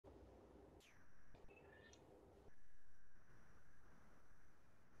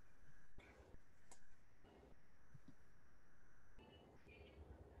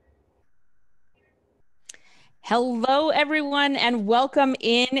Hello, everyone, and welcome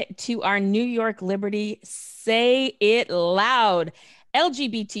in to our New York Liberty Say It Loud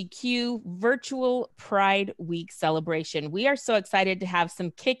LGBTQ Virtual Pride Week celebration. We are so excited to have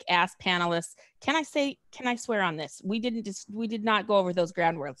some kick-ass panelists. Can I swear on this? We did not go over those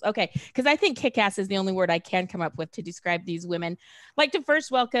ground rules. Okay, because I think kick-ass is the only word I can come up with to describe these women. I'd like to first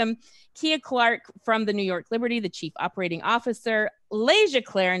welcome Keia Clarke from the New York Liberty, the Chief Operating Officer, Layshia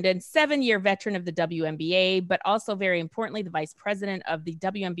Clarendon, 7-year veteran of the WNBA, but also very importantly, the Vice President of the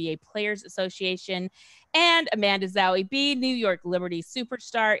WNBA Players Association, and Amanda Zahui B, New York Liberty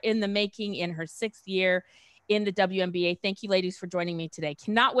superstar in the making in her 6th year in the WNBA. Thank you, ladies, for joining me today.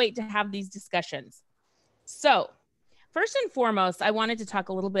 Cannot wait to have these discussions. So, first and foremost, I wanted to talk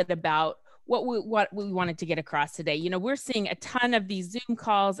a little bit about what we wanted to get across today. You know, we're seeing a ton of these Zoom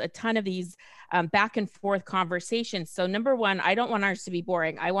calls, a ton of these back and forth conversations. So number one, I don't want ours to be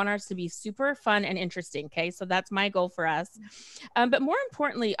boring. I want ours to be super fun and interesting. Okay, so that's my goal for us. But more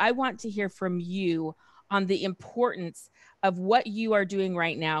importantly, I want to hear from you on the importance of what you are doing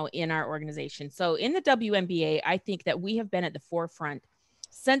right now in our organization. So in the WNBA, I think that we have been at the forefront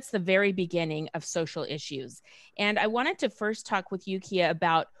since the very beginning of social issues. And I wanted to first talk with you, Keia,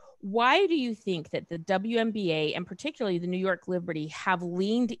 about why do you think that the WNBA and particularly the New York Liberty have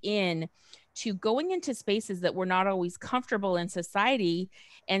leaned in to going into spaces that were not always comfortable in society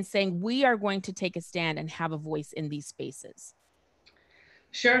and saying, we are going to take a stand and have a voice in these spaces?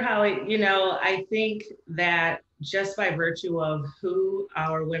 Sure, Holly. I think that just by virtue of who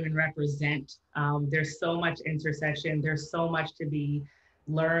our women represent, there's so much intersection. There's so much to be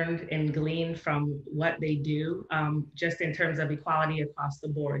learned and gleaned from what they do, just in terms of equality across the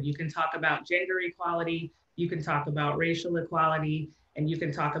board. You can talk about gender equality, you can talk about racial equality, and you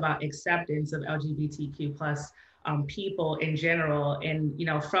can talk about acceptance of LGBTQ plus people in general. And,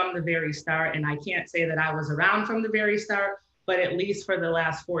 from the very start, and I can't say that I was around from the very start, but at least for the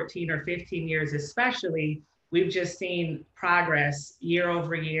last 14 or 15 years, especially, we've just seen progress year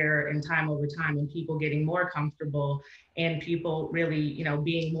over year and time over time, and people getting more comfortable and people really,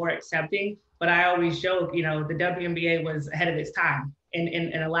 being more accepting. But I always joke, the WNBA was ahead of its time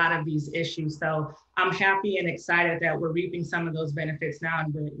in a lot of these issues. So I'm happy and excited that we're reaping some of those benefits now,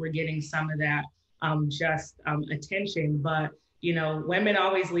 and we're getting some of that attention. But women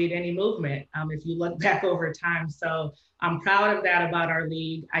always lead any movement, if you look back over time. So I'm proud of that about our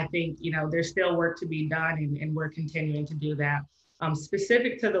league. I think, there's still work to be done, and we're continuing to do that.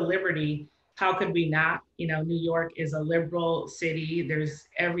 Specific to the Liberty, how could we not? New York is a liberal city. There's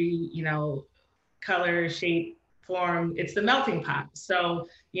every, color, shape, form. It's the melting pot. So,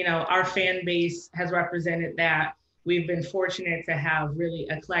 our fan base has represented that. We've been fortunate to have really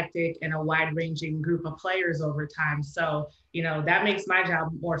eclectic and a wide-ranging group of players over time. So, that makes my job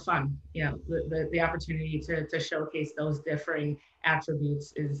more fun. The opportunity to showcase those differing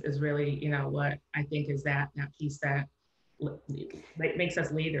attributes is really, what I think is that piece that makes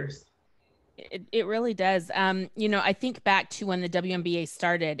us leaders. It really does. I think back to when the WNBA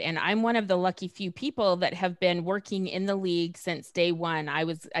started, and I'm one of the lucky few people that have been working in the league since day one. I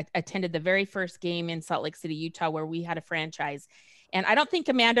attended the very first game in Salt Lake City, Utah, where we had a franchise. And I don't think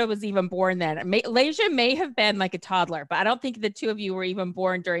Amanda was even born then. Layshia may have been like a toddler, but I don't think the two of you were even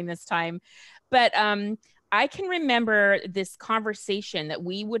born during this time. But I can remember this conversation that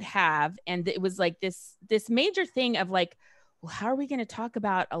we would have, and it was like this major thing of like, well, how are we going to talk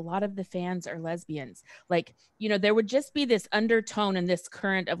about a lot of the fans are lesbians? Like, there would just be this undertone and this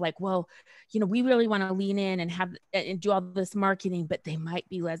current of like, well, we really want to lean in and have and do all this marketing, but they might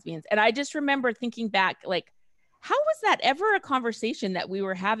be lesbians. And I just remember thinking back, like, how was that ever a conversation that we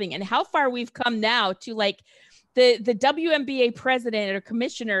were having, and how far we've come now to like the WNBA president or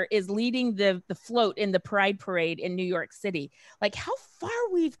commissioner is leading the float in the Pride Parade in New York City. Like, how far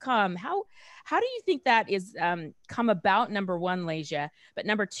we've come. How do you think that is come about, number one, Layshia? But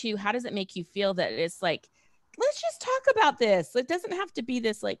number two, how does it make you feel that it's like, let's just talk about this? It doesn't have to be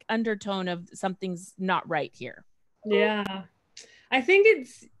this like undertone of something's not right here. Yeah, I think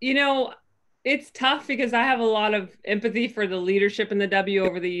it's tough because I have a lot of empathy for the leadership in the W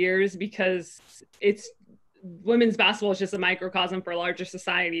over the years, because women's basketball is just a microcosm for a larger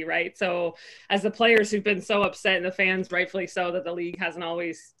society, right? So as the players who've been so upset, and the fans rightfully so, that the league hasn't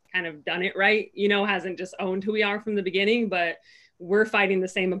always kind of done it right, hasn't just owned who we are from the beginning, but we're fighting the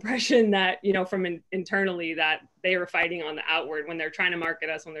same oppression that, from internally, that they are fighting on the outward when they're trying to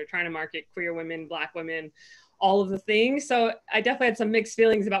market us, when they're trying to market queer women, Black women, all of the things. So I definitely had some mixed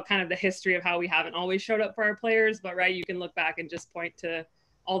feelings about kind of the history of how we haven't always showed up for our players, but right, you can look back and just point to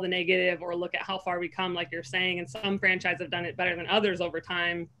all the negative, or look at how far we come, like you're saying, and some franchises have done it better than others over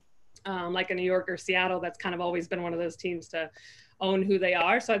time. like a New York or Seattle, that's kind of always been one of those teams to own who they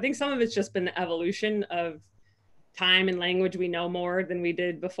are. So I think some of it's just been the evolution of time and language. We know more than we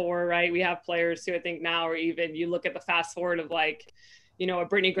did before, right? We have players who I think now, or even you look at the fast forward of like, you know, a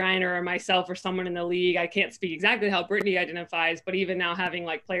Brittany Griner or myself or someone in the league. I can't speak exactly how Brittany identifies, but even now having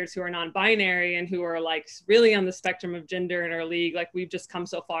like players who are non-binary and who are like really on the spectrum of gender in our league, like we've just come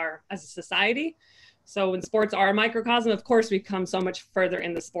so far as a society. So when sports are a microcosm, of course, we've come so much further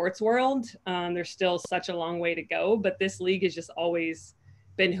in the sports world. There's still such a long way to go, but this league has just always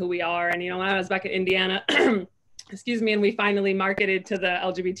been who we are. And, you know, when I was back in Indiana, excuse me, and we finally marketed to the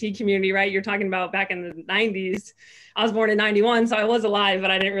LGBT community, right? You're talking about back in the 90s. I was born in 91, so I was alive, but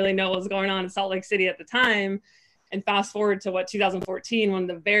I didn't really know what was going on in Salt Lake City at the time. And fast forward to 2014, when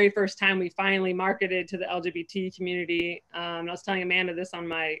the very first time we finally marketed to the LGBT community. I was telling Amanda this on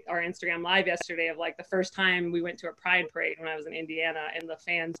our Instagram live yesterday of like the first time we went to a pride parade when I was in Indiana, and the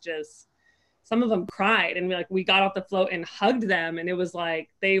fans just, some of them cried, and we got off the float and hugged them. And it was like,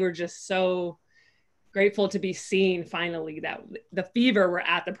 they were just so grateful to be seen finally, that the Fever were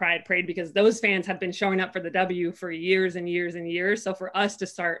at the pride parade, because those fans had been showing up for the W for years and years and years. So for us to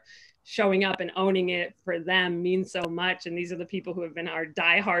start showing up and owning it for them means so much. And these are the people who have been our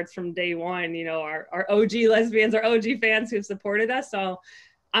diehards from day one, you know, our OG lesbians, our OG fans who have supported us. So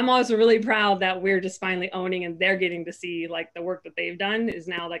I'm also really proud that we're just finally owning, and they're getting to see like the work that they've done is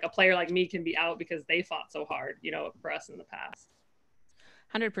now like a player like me can be out because they fought so hard, you know, for us in the past.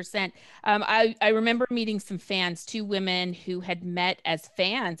 100%. I remember meeting some fans, two women who had met as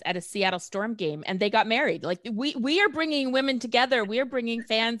fans at a Seattle Storm game, and they got married. Like we are bringing women together. We are bringing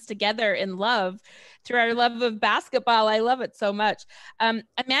fans together in love through our love of basketball. I love it so much.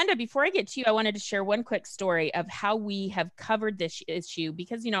 Amanda, before I get to you, I wanted to share one quick story of how we have covered this issue,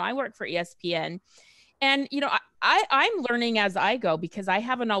 because, you know, I work for ESPN. And, you know, I'm learning as I go, because I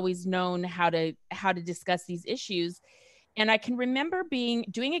haven't always known how to discuss these issues. And I can remember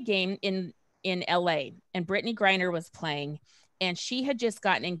doing a game in LA, and Brittany Griner was playing, and she had just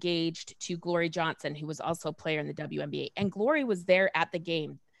gotten engaged to Glory Johnson, who was also a player in the WNBA. And Glory was there at the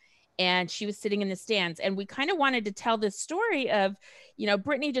game, and she was sitting in the stands. And we kind of wanted to tell this story of, you know,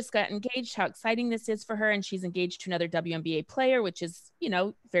 Brittany just got engaged, how exciting this is for her. And she's engaged to another WNBA player, which is, you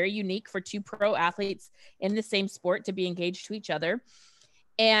know, very unique for two pro athletes in the same sport to be engaged to each other.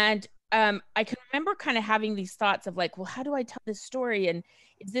 And I can remember kind of having these thoughts of like, well, how do I tell this story? And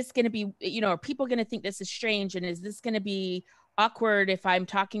is this going to be, you know, are people going to think this is strange? And is this going to be awkward if I'm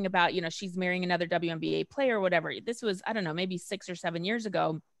talking about, you know, she's marrying another WNBA player or whatever? This was, I don't know, maybe 6 or 7 years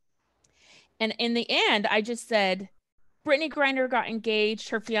ago. And in the end, I just said, Brittany Griner got engaged.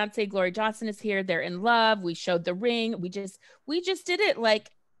 Her fiance, Glory Johnson, is here. They're in love. We showed the ring. We just did it like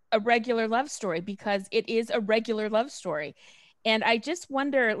a regular love story, because it is a regular love story. And I just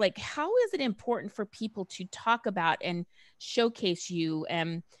wonder, like, how is it important for people to talk about and showcase you?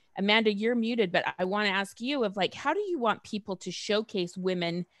 Amanda, you're muted, but I want to ask you of like, how do you want people to showcase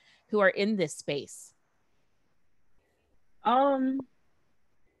women who are in this space?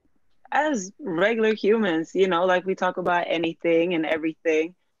 As regular humans, you know, like we talk about anything and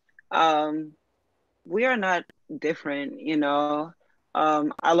everything. We are not different, you know.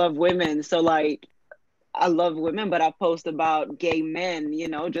 I love women, so like, I love women, but I post about gay men, you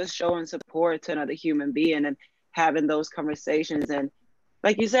know, just showing support to another human being and having those conversations. And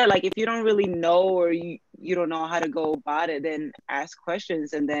like you said, like if you don't really know, or you don't know how to go about it, then ask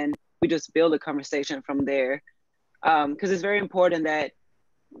questions, and then we just build a conversation from there. Because it's very important that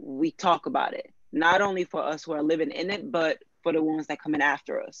we talk about it, not only for us who are living in it, but for the ones that come in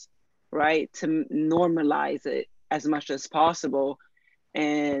after us, right? To normalize it as much as possible.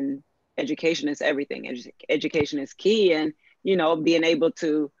 And education is everything. Education is key. And, you know, being able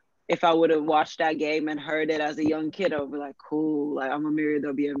to, if I would have watched that game and heard it as a young kid, I would be like, cool, like I'm gonna marry a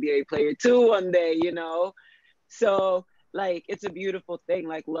WNBA player too one day, you know? So like, it's a beautiful thing.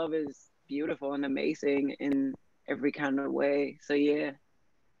 Like love is beautiful and amazing in every kind of way. So yeah.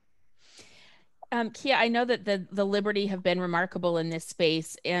 Keia, I know that the Liberty have been remarkable in this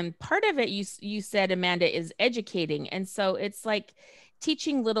space, and part of it you said, Amanda, is educating. And so it's like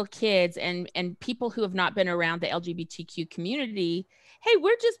teaching little kids and people who have not been around the LGBTQ community, hey,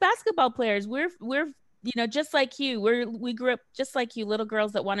 we're just basketball players. We're you know, just like you. We grew up just like you, little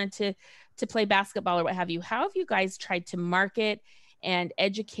girls that wanted to play basketball or what have you. How have you guys tried to market and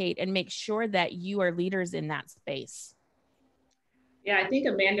educate and make sure that you are leaders in that space? Yeah, I think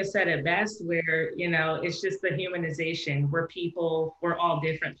Amanda said it best, where, you know, it's just the humanization. We're people, we're all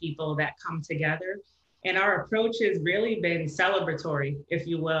different people that come together. And our approach has really been celebratory, if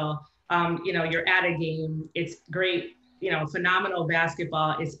you will. You know, you're at a game, it's great phenomenal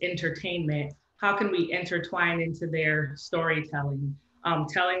basketball is entertainment. How can we intertwine into their storytelling,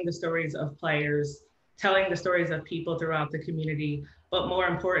 telling the stories of players, telling the stories of people throughout the community, but more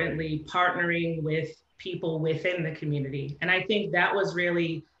importantly, partnering with people within the community. And I think that was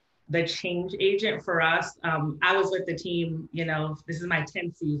really the change agent for us. I was with the team, this is my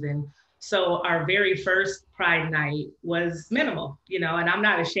 10th season. So our very first Pride Night was minimal, and I'm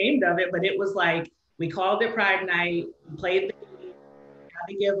not ashamed of it, but it was like, we called it Pride Night, we played the game, had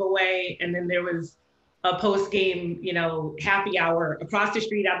the giveaway, and then there was a post-game, happy hour across the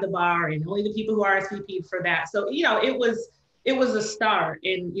street at the bar, and only the people who RSVP'd for that. So, it was a start.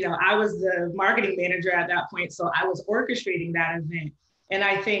 And, I was the marketing manager at that point, so I was orchestrating that event. And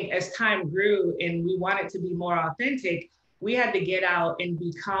I think as time grew and we wanted to be more authentic, we had to get out and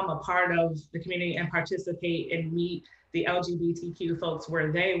become a part of the community and participate and meet the LGBTQ folks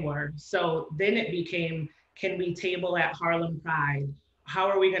where they were. So then it became, can we table at Harlem Pride? How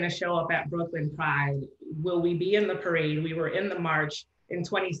are we going to show up at Brooklyn Pride? Will we be in the parade? We were in the march in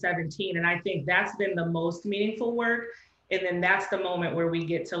 2017. And I think that's been the most meaningful work. And then that's the moment where we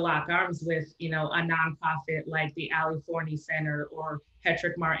get to lock arms with, a nonprofit like the Allie Forney Center or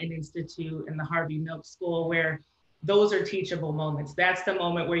Hetrick Martin Institute and the Harvey Milk School, where those are teachable moments. That's the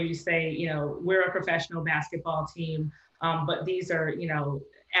moment where you say, we're a professional basketball team, but these are,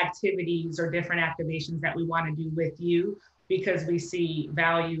 activities or different activations that we want to do with you because we see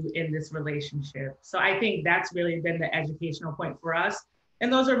value in this relationship. So I think that's really been the educational point for us.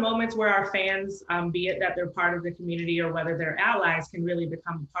 And those are moments where our fans, be it that they're part of the community or whether they're allies, can really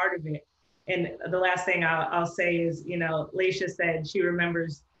become a part of it. And the last thing I'll say is, Layshia said she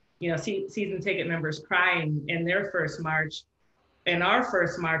remembers, season ticket members crying in their first march. In our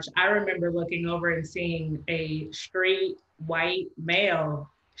first march, I remember looking over and seeing a straight white male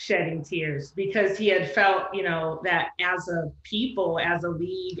shedding tears because he had felt, that as a people, as a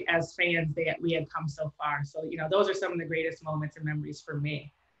league, as fans, that we had come so far. So, those are some of the greatest moments and memories for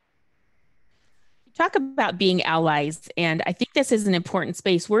me. Talk about being allies. And I think this is an important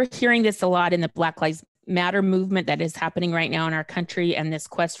space. We're hearing this a lot in the Black Lives Matter movement that is happening right now in our country and this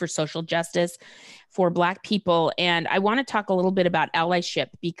quest for social justice for Black people. And I want to talk a little bit about allyship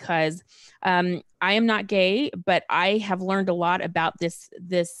because I am not gay, but I have learned a lot about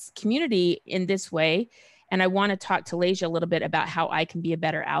this community in this way. And I want to talk to Layshia a little bit about how I can be a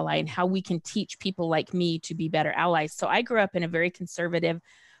better ally and how we can teach people like me to be better allies. So I grew up in a very conservative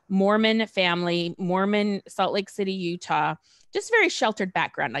Mormon family, Mormon, Salt Lake City, Utah, just very sheltered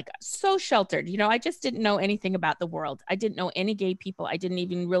background, like so sheltered. I just didn't know anything about the world. I didn't know any gay people. I didn't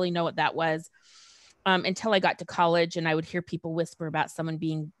even really know what that was until I got to college and I would hear people whisper about someone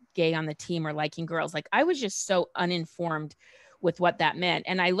being gay on the team or liking girls. Like I was just so uninformed with what that meant.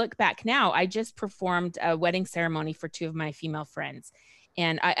 And I look back now, I just performed a wedding ceremony for two of my female friends.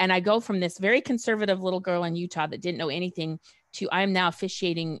 And I go from this very conservative little girl in Utah that didn't know anything to I'm now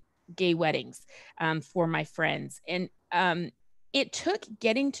officiating gay weddings for my friends. And it took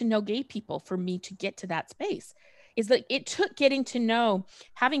getting to know gay people for me to get to that space. Is like it took getting to know,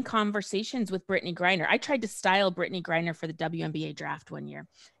 having conversations with Brittany Griner. I tried to style Brittany Griner for the WNBA draft one year,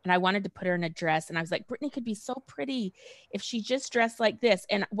 and I wanted to put her in a dress. And I was like, Brittany could be so pretty if she just dressed like this.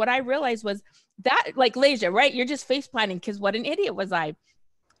 And what I realized was that, like Layshia, right? You're just face planting because what an idiot was I.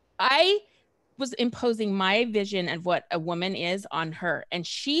 I was imposing my vision of what a woman is on her, and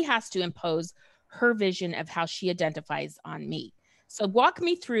she has to impose her vision of how she identifies on me. So walk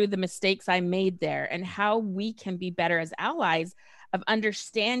me through the mistakes I made there and how we can be better as allies of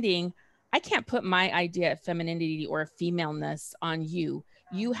understanding I can't put my idea of femininity or femaleness on you.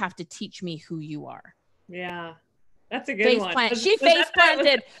 You have to teach me who you are. Yeah, that's a good one. She face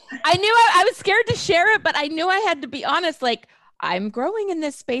planted. I knew I was scared to share it, but I knew I had to be honest. Like, I'm growing in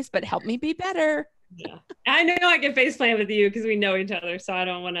this space, but help me be better. Yeah, I know I can face plant with you because we know each other. So I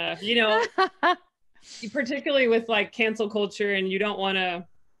don't want to, particularly with like cancel culture, and you don't want to,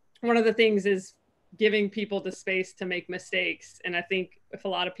 one of the things is giving people the space to make mistakes. And I think if a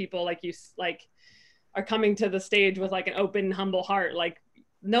lot of people like you, like are coming to the stage with like an open, humble heart, like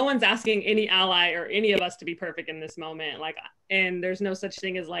no one's asking any ally or any of us to be perfect in this moment. Like, and there's no such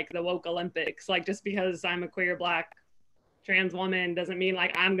thing as like the woke Olympics. Like just because I'm a queer Black trans woman doesn't mean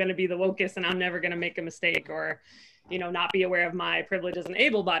like I'm going to be the wokest and I'm never going to make a mistake or, not be aware of my privilege as an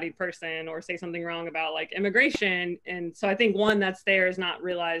able-bodied person or say something wrong about like immigration. And so I think one that's there is not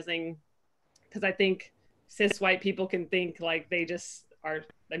realizing, because I think cis white people can think like they just are,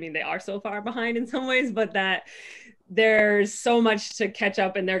 I mean, they are so far behind in some ways, but that there's so much to catch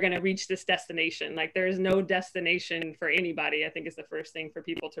up and they're going to reach this destination. Like there's no destination for anybody, I think is the first thing for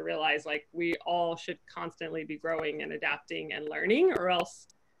people to realize. Like we all should constantly be growing and adapting and learning, or else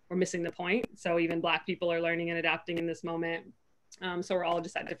we're missing the point. So even Black people are learning and adapting in this moment. So we're all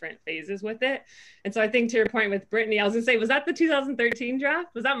just at different phases with it. And so I think to your point with Brittany, I was gonna say, was that the 2013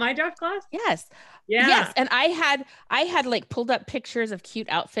 draft? Was that my draft class? Yes. Yeah. Yes. And I had like pulled up pictures of cute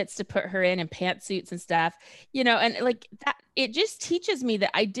outfits to put her in and pantsuits and stuff, you know, and like that, it just teaches me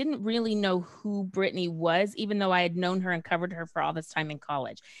that I didn't really know who Brittany was, even though I had known her and covered her for all this time in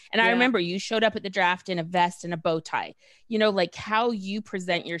college. And I remember you showed up at the draft in a vest and a bow tie, you know, like how you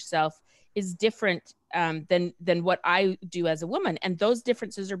present yourself is different than what I do as a woman. And those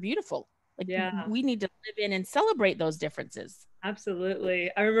differences are beautiful. Like we need to live in and celebrate those differences. Absolutely.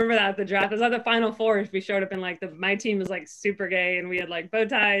 I remember that at the draft. It was at the Final Four. We showed up in like my team was like super gay and we had like bow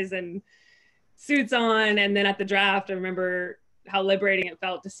ties and suits on. And then at the draft, I remember how liberating it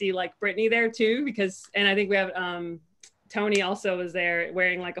felt to see like Brittany there too, because, and I think we have Tony also was there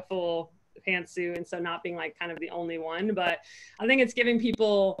wearing like a full pantsuit. And so not being like kind of the only one, but I think it's giving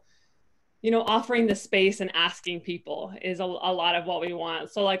people, you know, offering the space and asking people is a lot of what we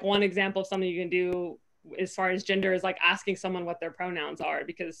want. So like one example of something you can do as far as gender is like asking someone what their pronouns are,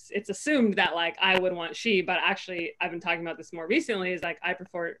 because it's assumed that like I would want she, but actually I've been talking about this more recently is like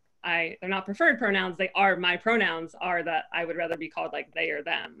they're not preferred pronouns. They are, my pronouns are that I would rather be called like they or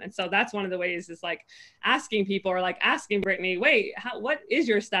them. And so that's one of the ways is like asking people, or like asking Brittany, wait, what is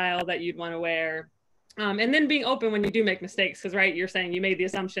your style that you'd want to wear? And then being open when you do make mistakes. Cause right, you're saying you made the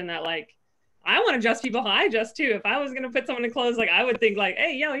assumption that like, I want to dress people how I dress too. If I was going to put someone in clothes, like I would think like,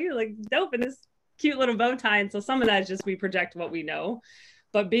 hey, yo, you look dope in this cute little bow tie. And so some of that is just we project what we know,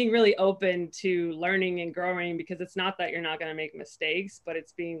 but being really open to learning and growing, because it's not that you're not going to make mistakes, but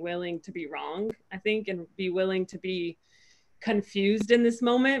it's being willing to be wrong, I think, and be willing to be confused in this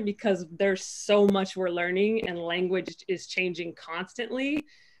moment, because there's so much we're learning and language is changing constantly.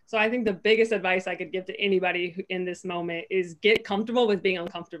 So I think the biggest advice I could give to anybody in this moment is get comfortable with being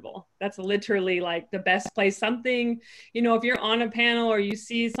uncomfortable. That's literally like the best place. Something, you know, if you're on a panel or you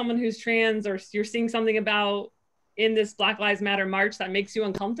see someone who's trans, or you're seeing something about in this Black Lives Matter march that makes you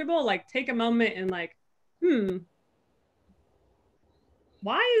uncomfortable, like take a moment and like,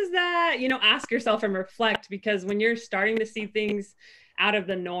 why is that? You know, ask yourself and reflect, because when you're starting to see things out of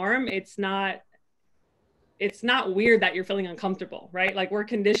the norm, it's not weird that you're feeling uncomfortable, right? Like we're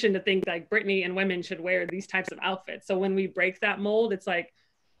conditioned to think like Brittany and women should wear these types of outfits. So when we break that mold, it's like,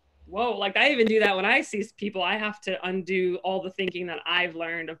 whoa, like I even do that when I see people. I have to undo all the thinking that I've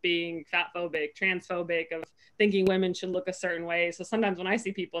learned of being fatphobic, transphobic, of thinking women should look a certain way. So sometimes when I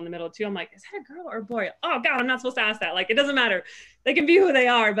see people in the middle too, I'm like, is that a girl or a boy? Oh God, I'm not supposed to ask that. Like, it doesn't matter. They can be who they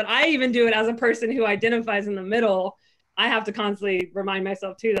are, but I even do it as a person who identifies in the middle. I have to constantly remind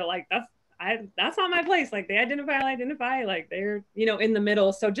myself too, that like, that's not my place. Like they identify, like they're, you know, in the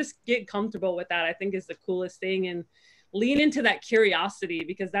middle. So just get comfortable with that, I think is the coolest thing, and lean into that curiosity,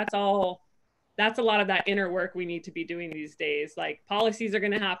 because that's a lot of that inner work we need to be doing these days. Like policies are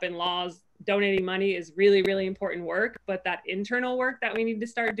going to happen, laws, donating money is really, really important work. But that internal work that we need to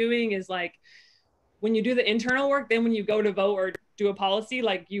start doing is like, when you do the internal work, then when you go to vote or do a policy,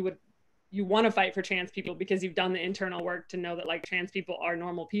 like you want to fight for trans people because you've done the internal work to know that like trans people are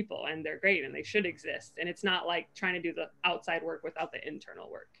normal people and they're great and they should exist. And it's not like trying to do the outside work without the internal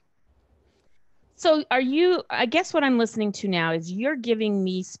work. So I guess what I'm listening to now is you're giving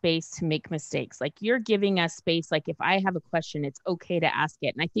me space to make mistakes. Like you're giving us space. Like if I have a question, it's okay to ask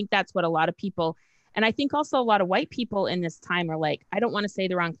it. And I think that's what a lot of people, and I think also a lot of white people in this time are like, I don't want to say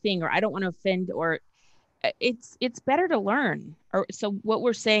the wrong thing, or I don't want to offend, or it's better to learn. Or so what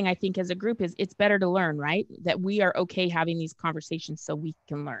we're saying, I think as a group, is it's better to learn, right? That we are okay having these conversations so we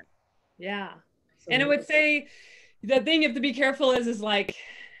can learn. Yeah. And I would say the thing you have to be careful is like,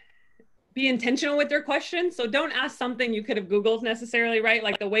 be intentional with your question. So don't ask something you could have Googled necessarily, right?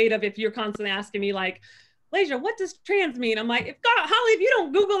 Like the weight of, if you're constantly asking me like, Layshia, what does trans mean? I'm like, Holly, if you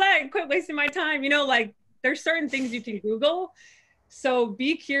don't Google that, quit wasting my time. You know, like there's certain things you can Google. So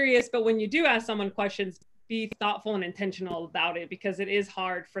be curious, but when you do ask someone questions, be thoughtful and intentional about it, because it is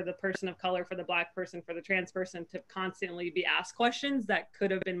hard for the person of color, for the Black person, for the trans person to constantly be asked questions that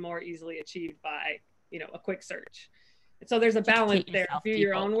could have been more easily achieved by, you know, a quick search. So there's a balance there. Do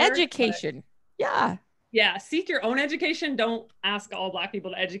your own work. Education. Yeah. Yeah. Seek your own education. Don't ask all Black people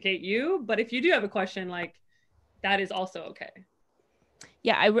to educate you. But if you do have a question, like that is also okay.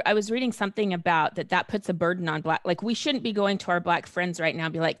 Yeah. I was reading something about that puts a burden on Black, like we shouldn't be going to our Black friends right now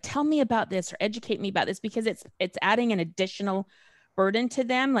and be like, tell me about this or educate me about this, because it's adding an additional burden to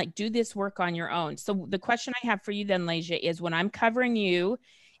them. Like, do this work on your own. So the question I have for you then, Layshia, is when I'm covering you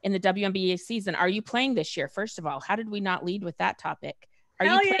in the WNBA season, are you playing this year? First of all, how did we not lead with that topic? Are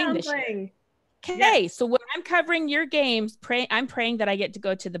Hell you playing yeah, this year? Okay, yes. so when I'm covering your games, I'm praying that I get to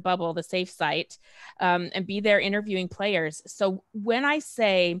go to the bubble, the safe site, and be there interviewing players. So when I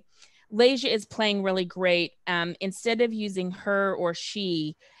say Layshia is playing really great, instead of using her or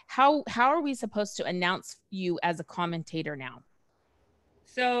she, how are we supposed to announce you as a commentator now?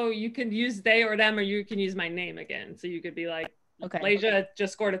 So you can use they or them, or you can use my name again. So you could be like, okay, Layshia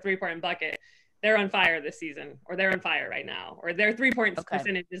just scored a 3-point bucket. They're on fire this season, or they're on fire right now, or their 3-point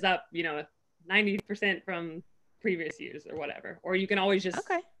percentage is up, 90% from previous years or whatever. Or you can always just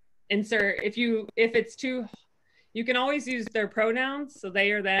insert, if it's too, you can always use their pronouns. So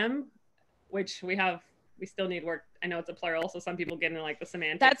they or them, which we still need work. I know it's a plural, so some people get into like the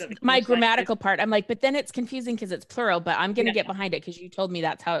semantics. That's my grammatical part. I'm like, but then it's confusing because it's plural, but I'm going to get behind it because you told me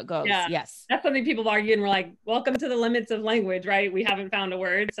that's how it goes. Yeah. Yes. That's something people argue, and we're like, welcome to the limits of language, right? We haven't found a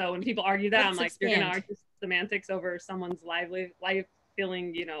word. So when people argue that, I'm like, you're going to argue semantics over someone's life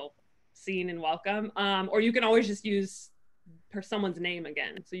feeling, seen and welcome. Or you can always just use someone's name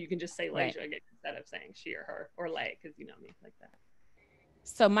again. So you can just say Layshia again instead of saying she or her or Lay, because you know me like that.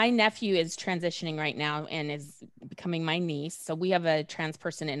 So my nephew is transitioning right now and is becoming my niece. So we have a trans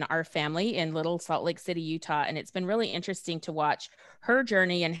person in our family in Little Salt Lake City, Utah. And it's been really interesting to watch her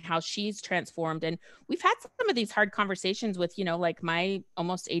journey and how she's transformed. And we've had some of these hard conversations with, like my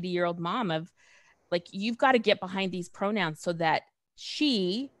almost 80-year-old mom of like, you've got to get behind these pronouns so that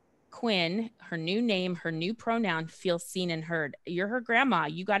she, Quinn, her new name, her new pronoun, feels seen and heard. You're her grandma.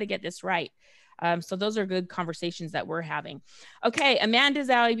 You got to get this right. So those are good conversations that we're having. Okay, Amanda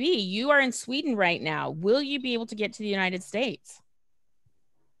Zahui B, you are in Sweden right now. Will you be able to get to the United States?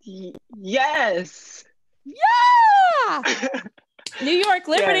 Yes. Yeah. New York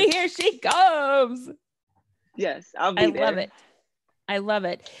Liberty, yes. Here she comes. Yes, I'll be there. I love it. I love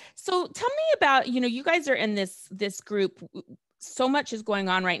it. So tell me about, you guys are in this group. So much is going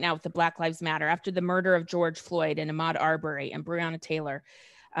on right now with the Black Lives Matter after the murder of George Floyd and Ahmaud Arbery and Breonna Taylor.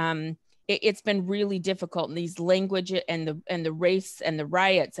 It's been really difficult in these language and the race and the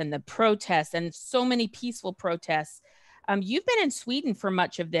riots and the protests and so many peaceful protests. You've been in Sweden for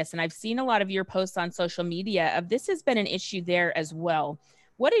much of this, and I've seen a lot of your posts on social media of this has been an issue there as well.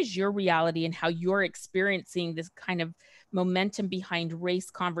 What is your reality and how you're experiencing this kind of momentum behind race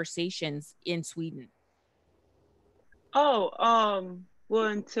conversations in Sweden? Well,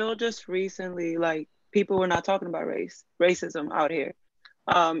 until just recently, like people were not talking about racism out here.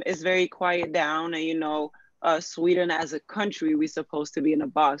 It's very quiet down, and Sweden as a country, we're supposed to be in a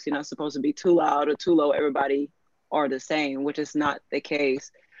box. You're not supposed to be too loud or too low. Everybody are the same, which is not the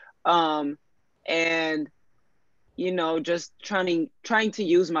case. And just trying to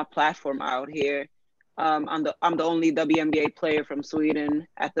use my platform out here. I'm the only WNBA player from Sweden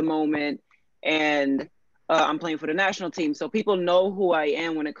at the moment, and I'm playing for the national team. So people know who I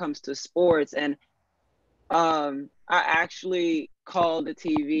am when it comes to sports. And I actually called the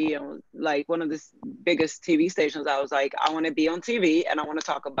TV, like one of the biggest TV stations. I was like, I want to be on TV and I want to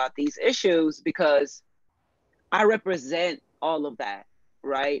talk about these issues because I represent all of that,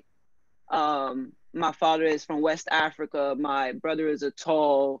 right? My father is from West Africa. My brother is a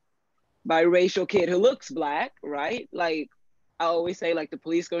tall, biracial kid who looks Black, right? Like I always say, like the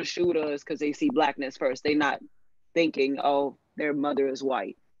police gonna shoot us because they see Blackness first. They not thinking, oh, their mother is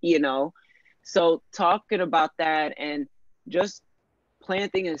white, So talking about that and just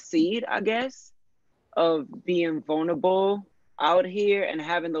planting a seed, I guess, of being vulnerable out here and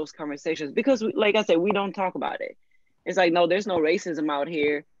having those conversations. Because like I said, we don't talk about it. It's like, no, there's no racism out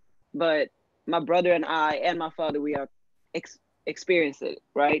here. But my brother and I and my father, we are experiencing it,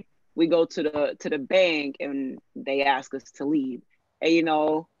 right? We go to the bank and they ask us to leave.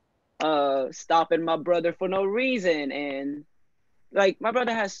 And, stopping my brother for no reason. And like my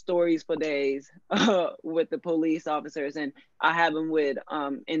brother has stories for days with the police officers, and I have them with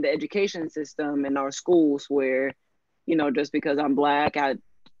in the education system in our schools where, just because I'm Black, I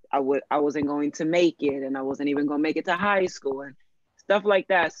wasn't going to make it, and I wasn't even going to make it to high school and stuff like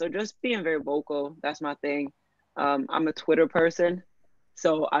that. So just being very vocal, that's my thing. I'm a Twitter person,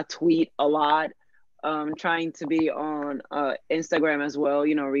 so I tweet a lot. Trying to be on Instagram as well,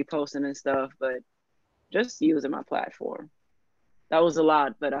 reposting and stuff, but just using my platform. That was a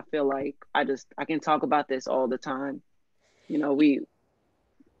lot, but I feel like I can talk about this all the time. You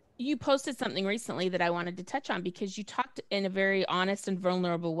posted something recently that I wanted to touch on because you talked in a very honest and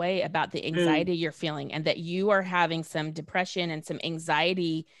vulnerable way about the anxiety you're feeling and that you are having some depression and some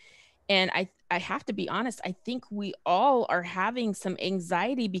anxiety And I have to be honest, I think we all are having some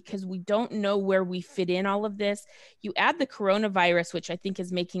anxiety because we don't know where we fit in all of this. You add the coronavirus, which I think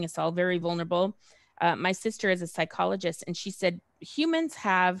is making us all very vulnerable. My sister is a psychologist, and she said humans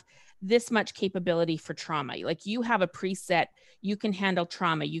have this much capability for trauma. Like, you have a preset, you can handle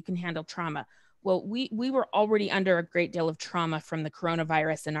trauma, you can handle trauma. Well, we were already under a great deal of trauma from the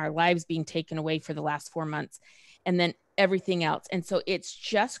coronavirus and our lives being taken away for the last 4 months, and then everything else. And so it's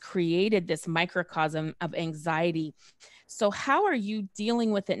just created this microcosm of anxiety. So how are you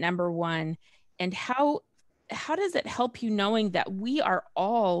dealing with it, number one? And how does it help you knowing that we are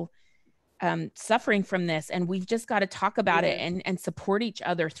all suffering from this, and we've just got to talk about it and support each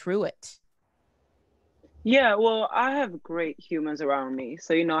other through it? Yeah, well, I have great humans around me.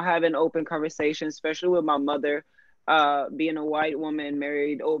 So, having open conversations, especially with my mother, being a white woman,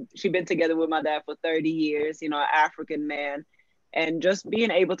 married, she's been together with my dad for 30 years, an African man. And just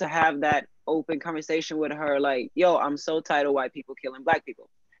being able to have that open conversation with her, like, yo, I'm so tired of white people killing Black people.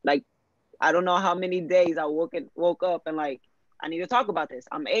 Like, I don't know how many days I woke up and like, I need to talk about this.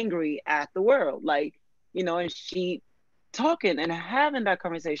 I'm angry at the world. Like, and she talking and having that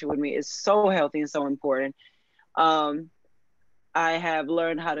conversation with me is so healthy and so important. I have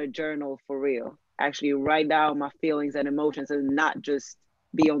learned how to journal for real, actually write down my feelings and emotions and not just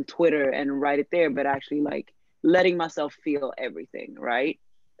be on Twitter and write it there, but actually like letting myself feel everything, right?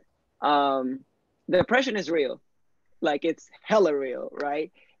 Depression is real. Like, it's hella real,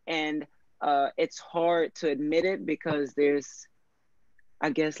 right? And it's hard to admit it because there's, I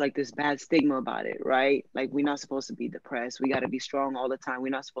guess, like this bad stigma about it, right? Like, we're not supposed to be depressed. We got to be strong all the time. We're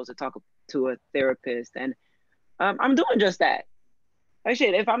not supposed to talk to a therapist. And I'm doing just that.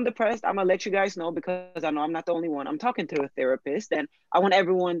 Actually, if I'm depressed, I'm gonna let you guys know because I know I'm not the only one. I'm talking to a therapist, and I want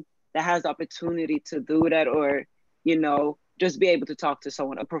everyone that has the opportunity to do that, or, just be able to talk to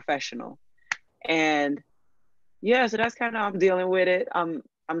someone, a professional. And yeah, so that's kind of how I'm dealing with it. I'm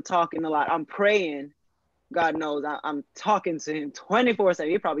talking a lot. I'm praying. God knows I'm talking to him 24/7.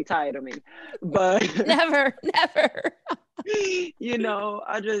 You're probably tired of me, but never.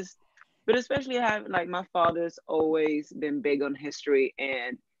 But especially having, like, my father's always been big on history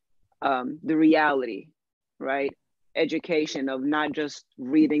and the reality, right? Education of not just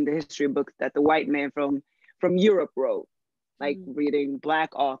reading the history books that the white man from Europe wrote, like reading Black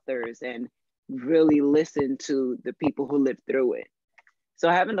authors and really listen to the people who lived through it. So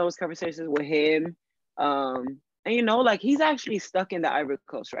having those conversations with him, and like, he's actually stuck in the Ivory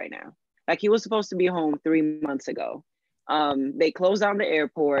Coast right now. Like, he was supposed to be home 3 months ago. They closed down the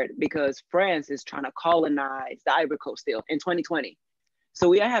airport because France is trying to colonize the Ivory Coast still in 2020. So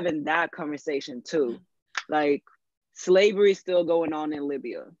we are having that conversation too. Like, slavery is still going on in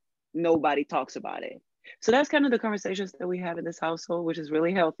Libya. Nobody talks about it. So that's kind of the conversations that we have in this household, which is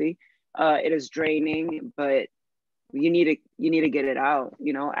really healthy. It is draining, but you need to get it out,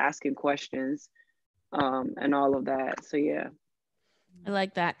 asking questions, and all of that. So yeah. I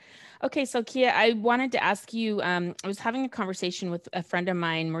like that. Okay, so Keia, I wanted to ask you, I was having a conversation with a friend of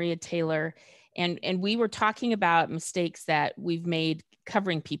mine, Maria Taylor, and we were talking about mistakes that we've made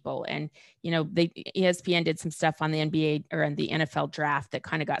covering people. And, ESPN did some stuff on the NBA or on the NFL draft that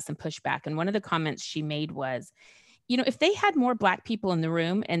kind of got some pushback. And one of the comments she made was, if they had more Black people in the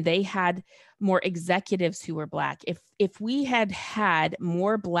room and they had more executives who were Black, if we had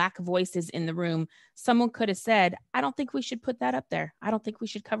more Black voices in the room, someone could have said, I don't think we should put that up there. I don't think we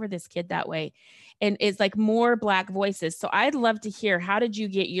should cover this kid that way. And it's like more Black voices. So I'd love to hear, how did you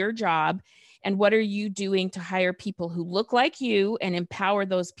get your job? And what are you doing to hire people who look like you and empower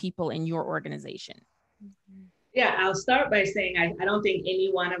those people in your organization? Yeah, I'll start by saying I don't think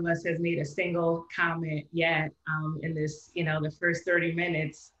any one of us has made a single comment yet in this, the first 30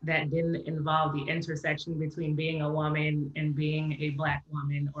 minutes that didn't involve the intersection between being a woman and being a Black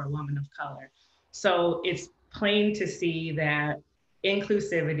woman or a woman of color. So it's plain to see that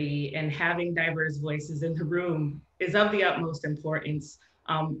inclusivity and having diverse voices in the room is of the utmost importance.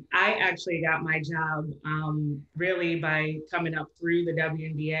 I actually got my job really by coming up through the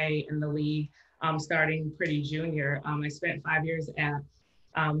WNBA and the league. Starting pretty junior. I spent 5 years at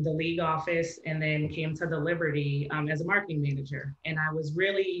the league office and then came to the Liberty as a marketing manager. And I was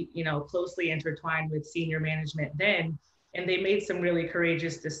really, closely intertwined with senior management then. And they made some really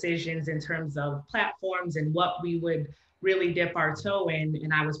courageous decisions in terms of platforms and what we would really dip our toe in.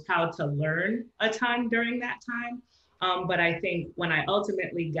 And I was proud to learn a ton during that time. But I think when I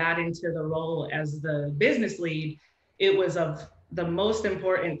ultimately got into the role as the business lead, it was the most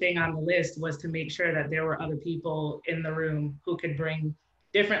important thing on the list was to make sure that there were other people in the room who could bring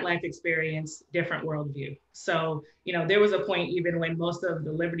different life experience, different worldview. So, there was a point even when most of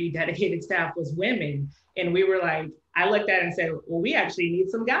the Liberty dedicated staff was women, and we were like, I looked at it and said, well, we actually need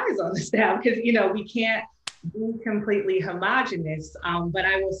some guys on the staff because, we can't be completely homogenous. But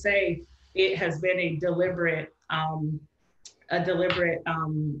I will say it has been a deliberate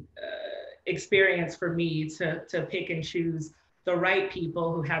experience for me to pick and choose the right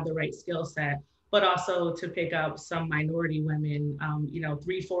people who have the right skill set, but also to pick up some minority women.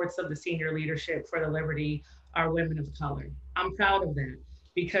 3/4 of the senior leadership for the Liberty are women of color. I'm proud of that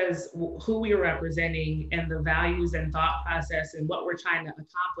because who we are representing and the values and thought process and what we're trying to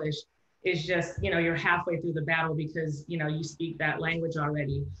accomplish is just, you're halfway through the battle because, you speak that language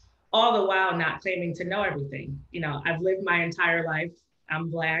already, all the while not claiming to know everything. I've lived my entire life. I'm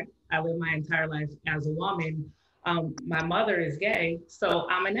Black. I lived my entire life as a woman. My mother is gay, so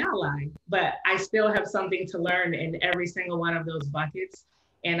I'm an ally, but I still have something to learn in every single one of those buckets.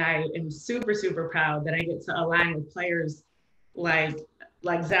 And I am super, super proud that I get to align with players like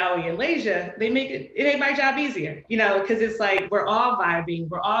Zahui and Layshia. They make it make my job easier, because it's like, we're all vibing,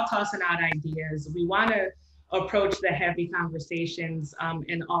 we're all tossing out ideas. We want to approach the heavy conversations,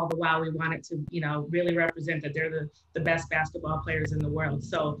 and all the while we want it to, really represent that they're the best basketball players in the world.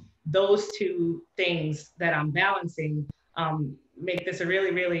 So those two things that I'm balancing make this a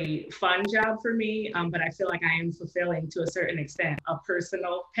really, really fun job for me. But I feel like I am fulfilling, to a certain extent, a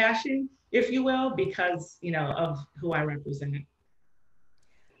personal passion, if you will, because, of who I represent.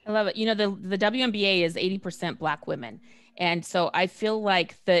 I love it. The WNBA is 80% Black women. And so I feel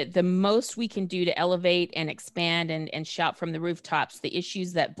like the most we can do to elevate and expand and shout from the rooftops the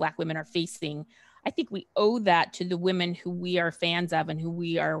issues that Black women are facing, I think we owe that to the women who we are fans of and who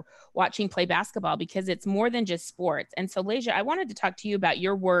we are watching play basketball, because it's more than just sports. And so, Layshia, I wanted to talk to you about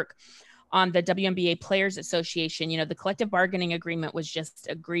your work on the WNBA Players Association. The collective bargaining agreement was just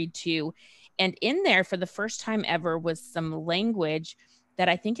agreed to. And in there, for the first time ever, was some language that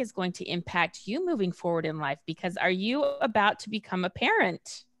I think is going to impact you moving forward in life, because are you about to become a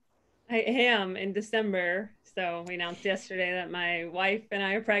parent? I am, in December. So we announced yesterday that my wife and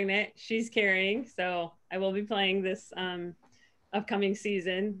I are pregnant. She's carrying. So I will be playing this upcoming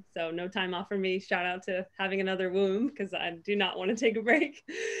season. So no time off for me. Shout out to having another womb, because I do not want to take a break.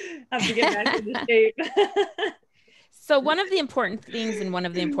 Have to get back into shape. So one of the important things and one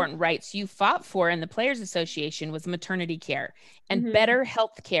of the important rights you fought for in the Players Association was maternity care and better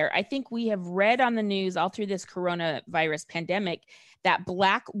health care. I think we have read on the news all through this coronavirus pandemic that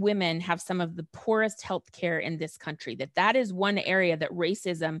Black women have some of the poorest health care in this country, that is one area that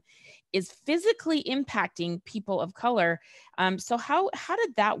racism is physically impacting people of color. So how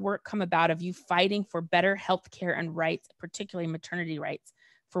did that work come about, of you fighting for better health care and rights, particularly maternity rights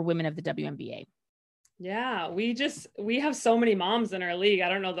for women of the WNBA? Yeah, we have so many moms in our league. I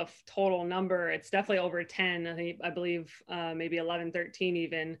don't know the total number. It's definitely over 10. I believe maybe 11, 13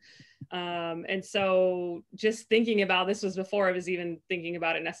 even. And so just thinking about, this was before I was even thinking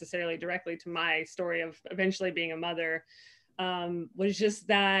about it necessarily directly to my story of eventually being a mother, was just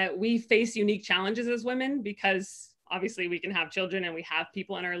that we face unique challenges as women, because obviously we can have children and we have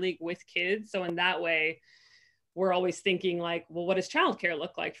people in our league with kids. So in that way, we're always thinking like, well, what does childcare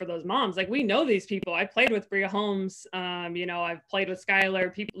look like for those moms? Like, we know these people. I played with Bria Holmes. I've played with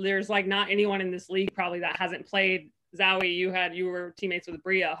Skylar. There's like not anyone in this league probably that hasn't played. Zahui, you were teammates with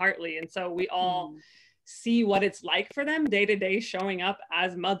Bria Hartley. And so we all see what it's like for them day to day, showing up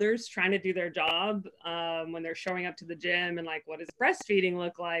as mothers, trying to do their job, when they're showing up to the gym, and like, what does breastfeeding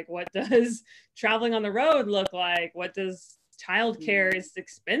look like? What does traveling on the road look like? What does childcare is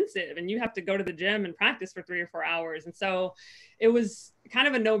expensive, and you have to go to the gym and practice for 3 or 4 hours. And so it was kind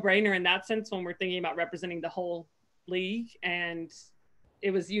of a no-brainer in that sense when we're thinking about representing the whole league. And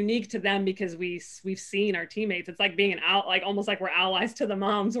it was unique to them because we've seen our teammates. It's like being almost like we're allies to the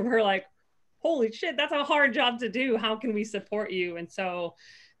moms, where we're like, holy shit, that's a hard job to do. How can we support you? And so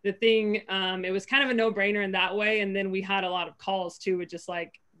the thing, it was kind of a no-brainer in that way. And then we had a lot of calls too, with just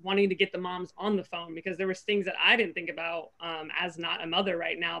like wanting to get the moms on the phone, because there was things that I didn't think about as not a mother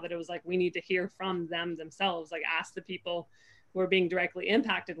right now, that it was like, we need to hear from them themselves, like ask the people who are being directly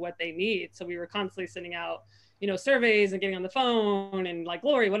impacted what they need. So we were constantly sending out, surveys and getting on the phone, and like,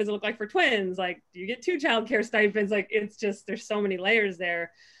 Lori, what does it look like for twins? Like, do you get 2 childcare stipends? Like, it's just, there's so many layers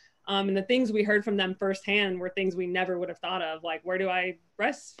there. And the things we heard from them firsthand were things we never would have thought of, like, where do I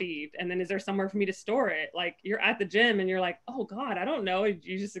breastfeed? And then is there somewhere for me to store it? Like, you're at the gym and you're like, oh God, I don't know.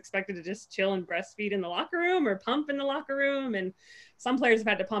 You just expected to just chill and breastfeed in the locker room or pump in the locker room. And some players have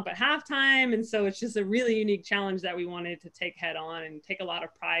had to pump at halftime. And so it's just a really unique challenge that we wanted to take head on and take a lot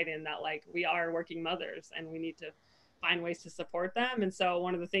of pride in, that like, we are working mothers and we need to find ways to support them. And so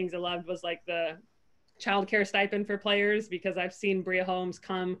one of the things I loved was like the childcare stipend for players, because I've seen Bria Holmes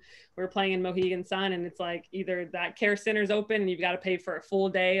come, we're playing in Mohegan Sun, and it's like either that care center's open and you've got to pay for a full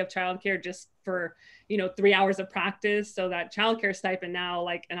day of childcare just for, 3 hours of practice. So that childcare stipend now,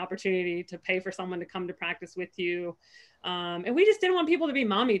 like an opportunity to pay for someone to come to practice with you. And we just didn't want people to be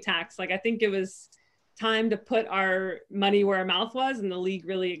mommy taxed. Like, I think it was time to put our money where our mouth was, and the league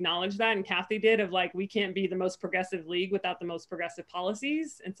really acknowledged that, and Kathy did, of like, we can't be the most progressive league without the most progressive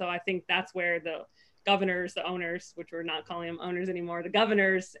policies. And so I think that's where the governors, the owners, which we're not calling them owners anymore, the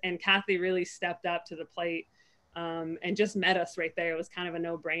governors and Kathy really stepped up to the plate, and just met us right there. It was kind of a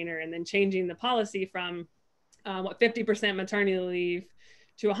no-brainer. And then changing the policy from 50% maternity leave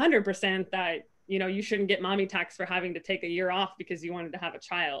to 100%, that you shouldn't get mommy tax for having to take a year off because you wanted to have a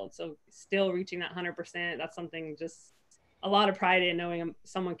child. So still reaching that 100%, that's something, just a lot of pride in knowing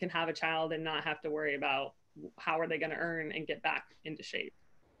someone can have a child and not have to worry about how are they going to earn and get back into shape.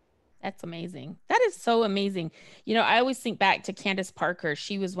 That's amazing. That is so amazing. I always think back to Candace Parker.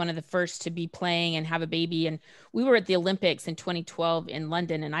 She was one of the first to be playing and have a baby. And we were at the Olympics in 2012 in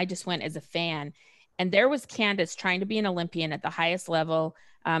London, and I just went as a fan. And there was Candace trying to be an Olympian at the highest level.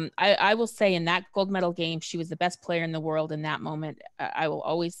 I will say in that gold medal game, she was the best player in the world in that moment. I will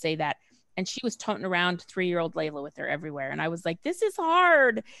always say that. And she was toting around 3-year-old Layla with her everywhere. And I was like, this is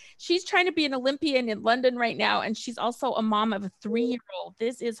hard. She's trying to be an Olympian in London right now. And she's also a mom of a 3-year-old.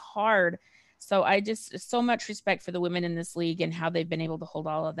 This is hard. So I just, so much respect for the women in this league and how they've been able to hold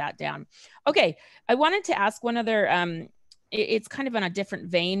all of that down. Okay. I wanted to ask one other, it's kind of on a different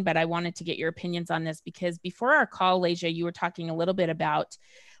vein, but I wanted to get your opinions on this, because before our call, Layshia, you were talking a little bit about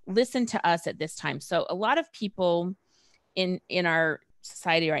listen to us at this time. So a lot of people in our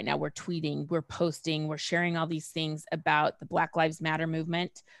society right now, we're tweeting, we're posting, we're sharing all these things about the Black Lives Matter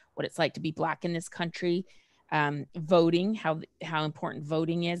movement, what it's like to be Black in this country, voting, how important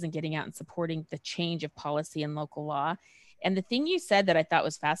voting is, and getting out and supporting the change of policy and local law. And the thing you said that I thought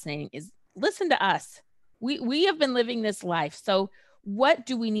was fascinating is listen to us. We have been living this life. So what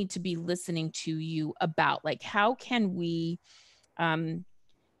do we need to be listening to you about? Like, how can we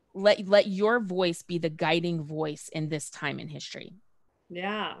let your voice be the guiding voice in this time in history?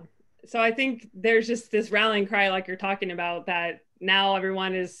 Yeah. So I think there's just this rallying cry, like you're talking about, that now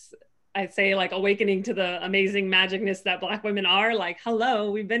everyone is, I'd say, like awakening to the amazing magicness that Black women are. Like, hello,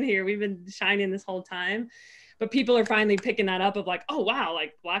 we've been here, we've been shining this whole time. But people are finally picking that up of like, oh, wow,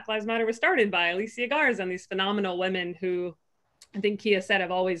 like Black Lives Matter was started by Layshia Garza and these phenomenal women who I think Keia said have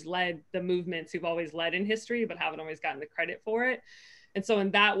always led the movements, who've always led in history, but haven't always gotten the credit for it. And so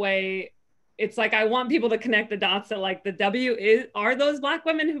in that way, it's like, I want people to connect the dots that like the are those Black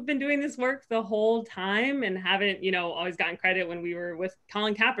women who've been doing this work the whole time and haven't, always gotten credit. When we were with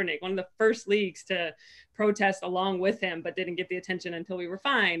Colin Kaepernick, one of the first leagues to protest along with him, but didn't get the attention until we were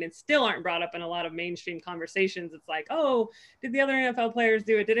fined, and still aren't brought up in a lot of mainstream conversations. It's like, oh, did the other NFL players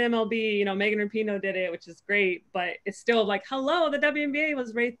do it? Did MLB, Megan Rapinoe did it, which is great, but it's still like, hello, the WNBA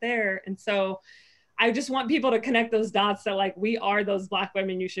was right there. And so I just want people to connect those dots that like, we are those Black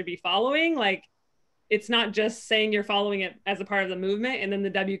women you should be following. Like, it's not just saying you're following it as a part of the movement and then the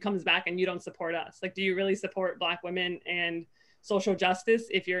W comes back and you don't support us. Like, do you really support Black women and social justice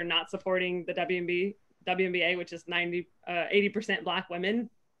if you're not supporting the WNBA, which is 80% Black women,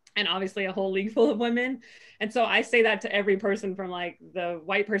 and obviously a whole league full of women? And so I say that to every person, from like the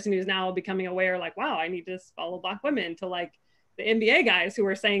white person who's now becoming aware, like, wow, I need to follow Black women, to like the NBA guys who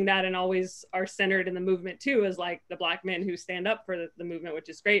are saying that and always are centered in the movement too, as like the Black men who stand up for the movement, which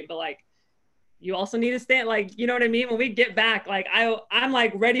is great. But like, you also need to stand, like, you know what I mean? When we get back, like I'm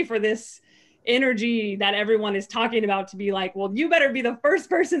like ready for this energy that everyone is talking about to be like, well, you better be the first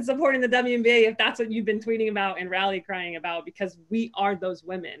person supporting the WNBA if that's what you've been tweeting about and rally crying about, because we are those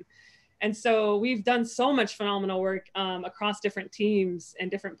women. And so we've done so much phenomenal work across different teams and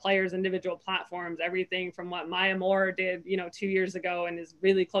different players, individual platforms, everything from what Maya Moore did, 2 years ago, and is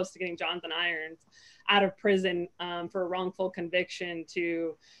really close to getting Jonathan Irons out of prison for a wrongful conviction,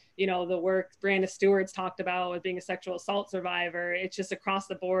 to, the work Brianna Stewart's talked about with being a sexual assault survivor. It's just across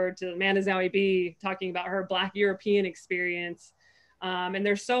the board, to Amanda Zahui B talking about her Black European experience. And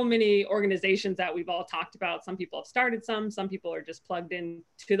there's so many organizations that we've all talked about. Some people have started some people are just plugged in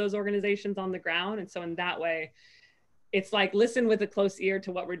to those organizations on the ground. And so in that way, it's like, listen with a close ear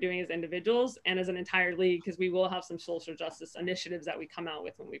to what we're doing as individuals and as an entire league, because we will have some social justice initiatives that we come out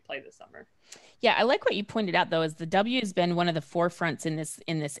with when we play this summer. Yeah, I like what you pointed out, though, is the W has been one of the forefronts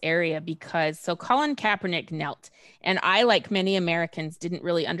in this area, because so Colin Kaepernick knelt, and I, like many Americans, didn't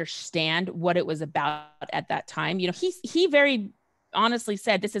really understand what it was about at that time. He very honestly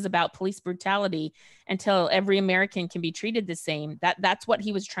said, this is about police brutality until every American can be treated the same. That's what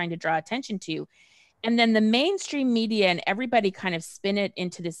he was trying to draw attention to. And then the mainstream media and everybody kind of spin it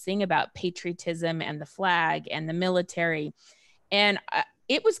into this thing about patriotism and the flag and the military. And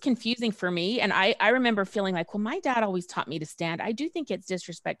it was confusing for me. And I remember feeling like, well, my dad always taught me to stand. I do think it's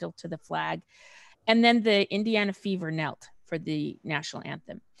disrespectful to the flag. And then the Indiana Fever knelt for the national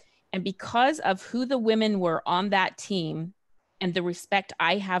anthem. And because of who the women were on that team and the respect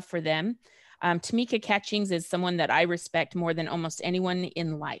I have for them, Tamika Catchings is someone that I respect more than almost anyone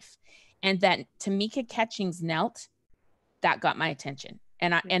in life. And that Tamika Catchings knelt, that got my attention.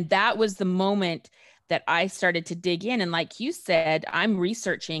 And that was the moment that I started to dig in. And like you said, I'm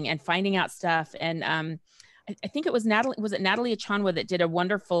researching and finding out stuff. And I think it was Natalie Achanwa that did a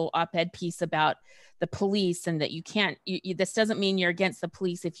wonderful op-ed piece about the police, and that you can't, this doesn't mean you're against the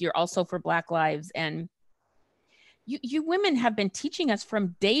police if you're also for Black lives. And you women have been teaching us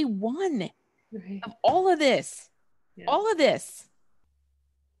from day one of all of this, all of this.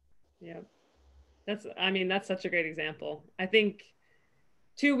 Yeah. That's such a great example. I think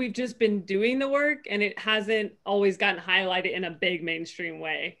too, we've just been doing the work and it hasn't always gotten highlighted in a big mainstream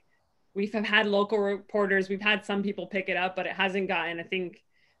way. We've had local reporters, we've had some people pick it up, but it hasn't gotten, I think,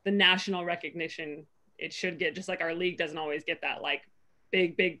 the national recognition it should get, just like our league doesn't always get that like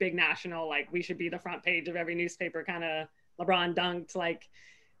big national, like we should be the front page of every newspaper kind of LeBron dunked, like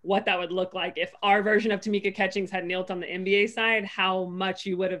what that would look like if our version of Tamika Catchings had knelt on the NBA side, how much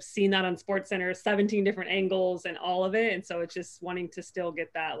you would have seen that on SportsCenter, 17 different angles and all of it. And so it's just wanting to still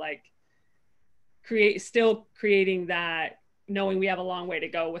get that, like creating that, knowing we have a long way to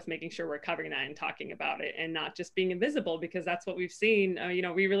go with making sure we're covering that and talking about it and not just being invisible, because that's what we've seen.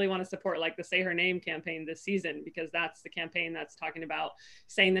 We really want to support like the Say Her Name campaign this season, because that's the campaign that's talking about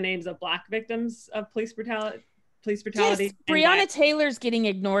saying the names of Black victims of police brutality. Yes, Breonna Taylor's getting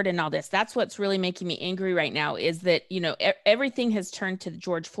ignored in all this. That's what's really making me angry right now, is that, everything has turned to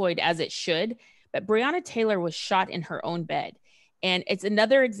George Floyd, as it should, but Breonna Taylor was shot in her own bed. And it's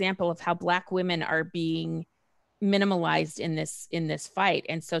another example of how Black women are being minimalized in this fight.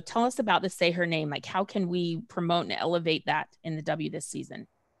 And so tell us about the Say Her Name. Like, how can we promote and elevate that in the W this season?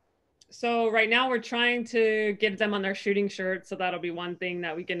 So right now we're trying to get them on their shooting shirts. So that'll be one thing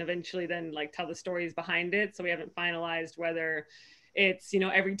that we can eventually then like tell the stories behind it. So we haven't finalized whether it's,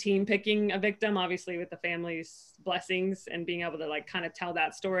 every team picking a victim, obviously with the family's blessings and being able to like kind of tell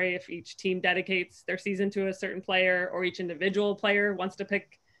that story. If each team dedicates their season to a certain player, or each individual player wants to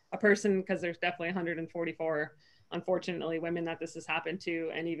pick a person, because there's definitely 144, unfortunately, women that this has happened to,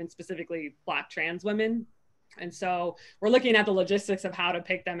 and even specifically Black trans women. And so we're looking at the logistics of how to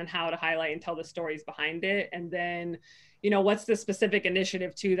pick them and how to highlight and tell the stories behind it. And then, what's the specific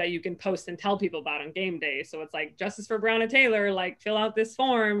initiative too that you can post and tell people about on game day? So it's like Justice for Breonna Taylor, like fill out this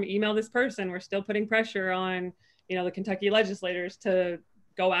form, email this person. We're still putting pressure on, the Kentucky legislators to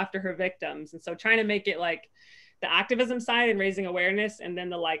go after her victims. And so trying to make it like the activism side and raising awareness, and then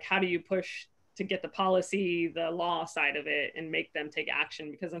the like, how do you push to get the policy, the law side of it, and make them take action?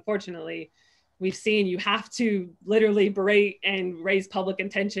 Because unfortunately, we've seen you have to literally berate and raise public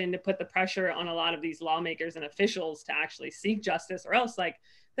attention to put the pressure on a lot of these lawmakers and officials to actually seek justice, or else like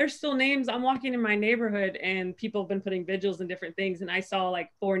there's still names. I'm walking in my neighborhood and people have been putting vigils and different things. And I saw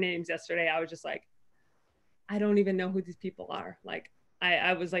like 4 names yesterday. I was just like, I don't even know who these people are. Like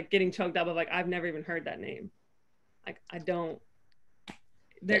I was like getting choked up of like, I've never even heard that name. Like, I don't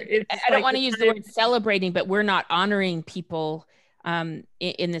want to use the word celebrating, but we're not honoring people in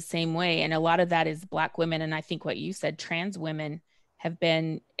the same way. And a lot of that is Black women. And I think what you said, trans women have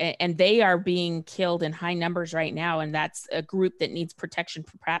been, and they are being killed in high numbers right now. And that's a group that needs protection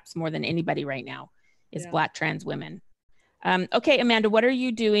perhaps more than anybody right now, is Black trans women. Okay, Amanda, what are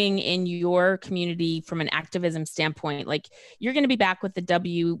you doing in your community from an activism standpoint? Like, you're going to be back with the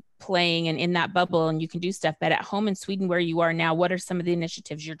W playing and in that bubble, and you can do stuff, but at home in Sweden where you are now, what are some of the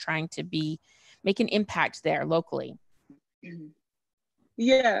initiatives you're trying to make an impact there locally?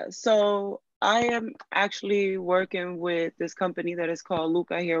 Yeah, so I am actually working with this company that is called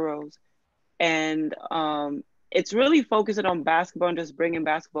Luca Heroes. And it's really focusing on basketball and just bringing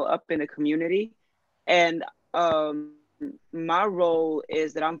basketball up in the community. And my role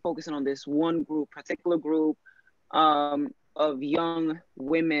is that I'm focusing on this one particular group of young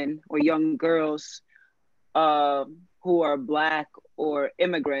women or young girls who are Black or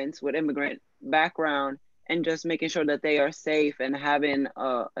immigrants with immigrant background, and just making sure that they are safe and having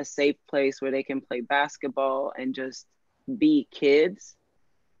a safe place where they can play basketball and just be kids,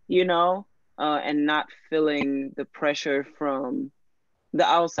 and not feeling the pressure from the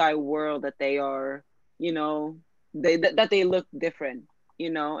outside world that they are, that they look different, you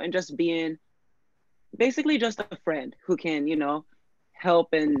know, and just being basically just a friend who can, you know,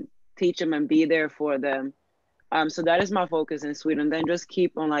 help and teach them and be there for them. So that is my focus in Sweden. Then just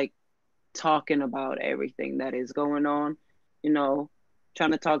keep on like talking about everything that is going on, you know,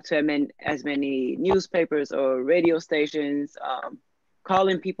 trying to talk to as many newspapers or radio stations,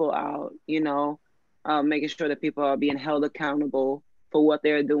 calling people out, you know, making sure that people are being held accountable for what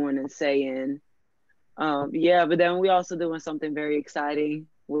they're doing and saying. Yeah, but then we also doing something very exciting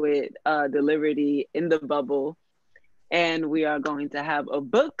with the Liberty in the Bubble, and we are going to have a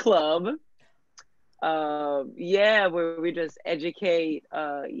book club. Yeah, where we just educate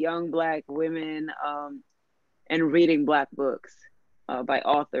young Black women and reading Black books by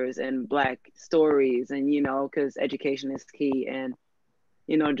authors and Black stories, and you know, because education is key, and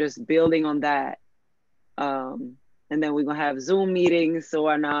you know, just building on that. And then we're gonna have Zoom meetings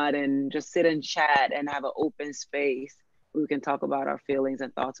or not, and just sit and chat and have an open space where we can talk about our feelings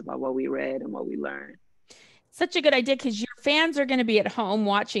and thoughts about what we read and what we learned. Such a good idea, because your fans are going to be at home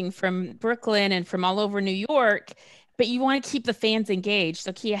watching from Brooklyn and from all over New York, but you want to keep the fans engaged.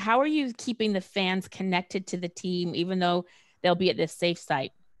 So Keia, how are you keeping the fans connected to the team, even though they'll be at this safe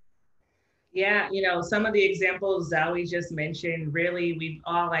site? Yeah, you know, some of the examples Zahui just mentioned, really, we've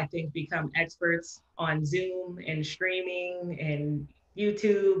all, I think, become experts on Zoom and streaming and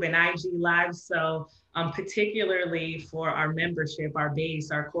YouTube and IG Live. So particularly for our membership, our base,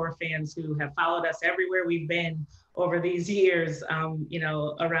 our core fans who have followed us everywhere we've been over these years, you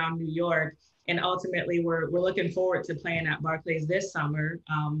know, around New York. And ultimately, we're looking forward to playing at Barclays this summer.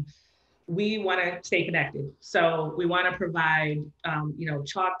 We want to stay connected. So we want to provide, you know,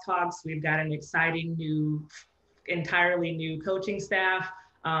 chalk talks. We've got an exciting entirely new coaching staff.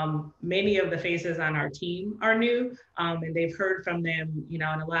 Many of the faces on our team are new, and they've heard from them, you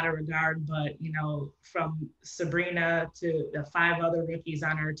know, in a lot of regard, but, you know, from Sabrina to the 5 other rookies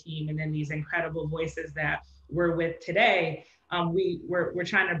on our team, and then these incredible voices that we're with today, we're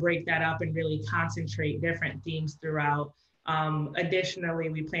trying to break that up and really concentrate different themes throughout. Additionally,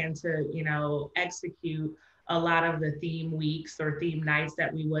 we plan to, you know, execute a lot of the theme weeks or theme nights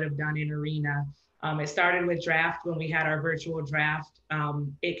that we would have done in arena. It started with draft when we had our virtual draft.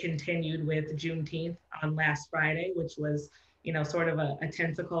 It continued with Juneteenth on last Friday, which was, you know, sort of a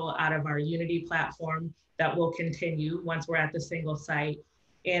tentacle out of our Unity platform that will continue once we're at the single site.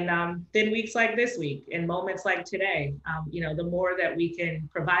 And then weeks like this week and moments like today, you know, the more that we can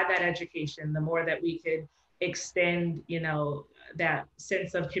provide that education, the more that we could extend, you know, that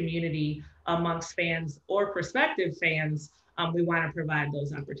sense of community amongst fans or prospective fans, we want to provide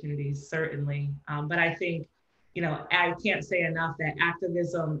those opportunities, certainly. But I think, you know, I can't say enough that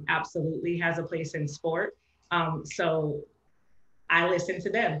activism absolutely has a place in sport. So I listen to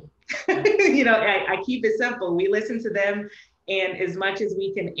them. You know, I keep it simple. We listen to them, and as much as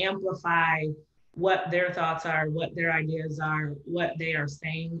we can amplify what their thoughts are, what their ideas are, what they are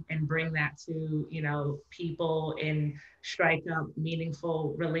saying, and bring that to, you know, people and strike up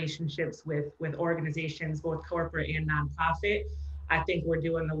meaningful relationships with organizations, both corporate and nonprofit. I think we're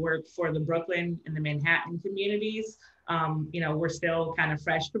doing the work for the Brooklyn and the Manhattan communities. You know, we're still kind of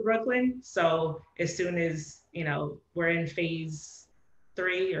fresh to Brooklyn. So as soon as, you know, we're in phase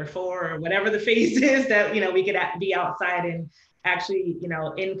 3 or 4 or whatever the phase is that, you know, we could be outside and actually, you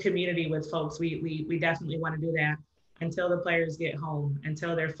know, in community with folks, we definitely want to do that until the players get home,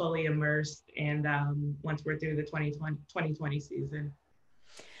 until they're fully immersed, and once we're through the 2020 season.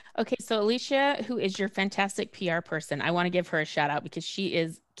 Okay, so Layshia, who is your fantastic PR person, I want to give her a shout out because she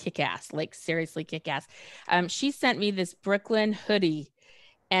is kick-ass, like seriously kick-ass. She sent me this Brooklyn hoodie,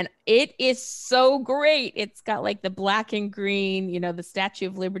 and it is so great. It's got like the black and green, you know, the Statue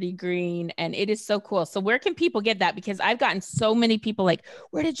of Liberty green, and it is so cool. So where can people get that? Because I've gotten so many people like,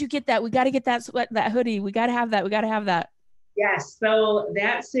 where did you get that? We got to get that hoodie. We got to have that. We got to have that. Yes, so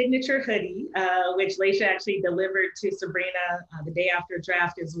that signature hoodie, which Layshia actually delivered to Sabrina the day after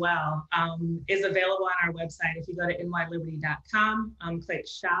draft as well, is available on our website. If you go to nyliberty.com, click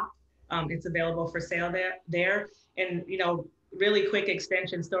shop, it's available for sale there. And, you know, really quick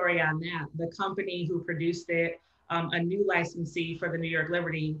extension story on that. The company who produced it, a new licensee for the New York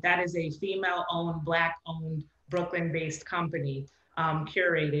Liberty, that is a female-owned, Black-owned, Brooklyn-based company.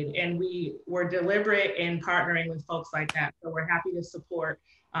 Curated, and we were deliberate in partnering with folks like that. So we're happy to support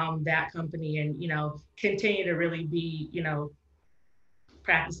that company and, you know, continue to really be, you know,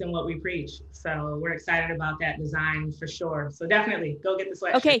 practicing what we preach. So we're excited about that design for sure. So definitely go get the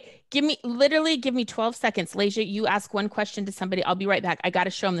sweatshirt. Okay, give me 12 seconds. Layshia, you ask one question to somebody. I'll be right back. I got to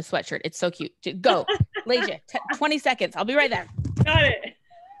show them the sweatshirt. It's so cute. Go, Layshia, 20 seconds. I'll be right there. Got it.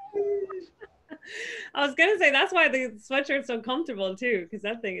 I was gonna say that's why the sweatshirt's so comfortable too, because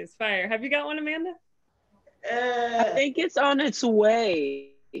that thing is fire. Have you got one, Amanda? I think it's on its way.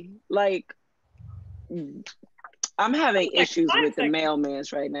 Like, I'm having issues with the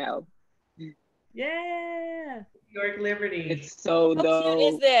mailmans right now. Yeah. New York Liberty. It's so dope. How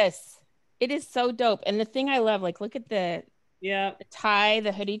cute is this? It is so dope. And the thing I love, like, look at the tie,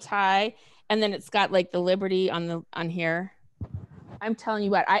 the hoodie tie, and then it's got like the Liberty on here. I'm telling you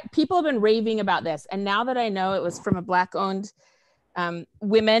what, people have been raving about this, and now that I know it was from a Black-owned,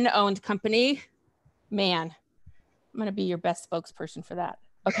 women-owned company, man, I'm gonna be your best spokesperson for that.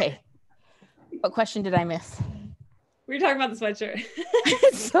 Okay, what question did I miss? We were talking about the sweatshirt.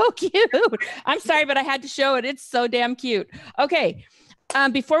 It's so cute. I'm sorry, but I had to show it. It's so damn cute. Okay.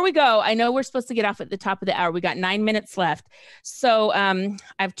 Before we go, I know we're supposed to get off at the top of the hour. We got 9 minutes left. So I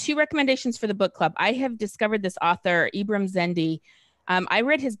have 2 recommendations for the book club. I have discovered this author, Ibram Zendi. I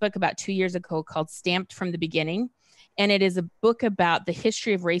read his book about 2 years ago called Stamped from the Beginning. And it is a book about the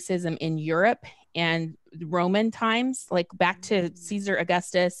history of racism in Europe and Roman times, like back to Caesar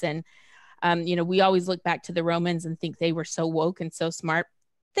Augustus. And, we always look back to the Romans and think they were so woke and so smart.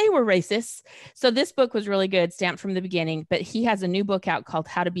 They were racist. So this book was really good, Stamped from the Beginning, but he has a new book out called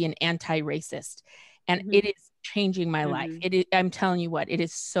How to Be an Anti-Racist. And it is changing my life. I'm telling you what, it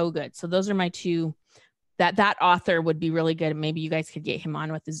is so good. So those are my 2, that author would be really good. Maybe you guys could get him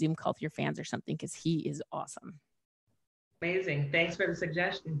on with the Zoom call with your fans or something, because he is awesome. Amazing. Thanks for the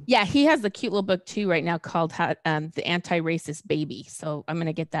suggestion. Yeah, he has a cute little book too right now called The Anti-Racist Baby. So I'm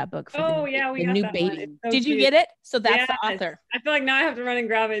gonna get that book for the new baby. So did you get it? So that's the author. I feel like now I have to run and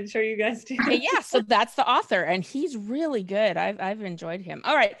grab it and show you guys too. Okay, yeah, so that's the author, and he's really good. I've enjoyed him.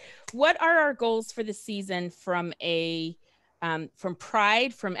 All right, what are our goals for the season from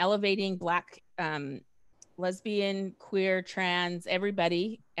Pride, from elevating Black, lesbian, queer, trans,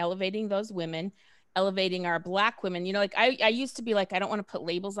 everybody, elevating those women, elevating our Black women? Like I used to be like, I don't want to put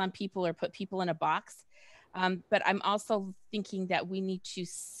labels on people or put people in a box. But I'm also thinking that we need to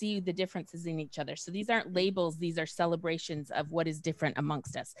see the differences in each other. So these aren't labels, these are celebrations of what is different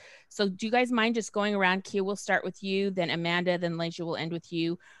amongst us. So do you guys mind just going around? Keia, we'll start with you, then Amanda, then Layshia will end with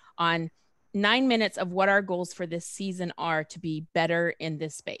you on 9 minutes of what our goals for this season are to be better in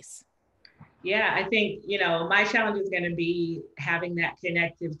this space. Yeah, I think, my challenge is going to be having that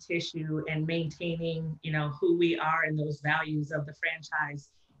connective tissue and maintaining, who we are and those values of the franchise,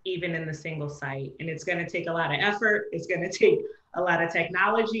 even in the single site. And it's going to take a lot of effort. It's going to take a lot of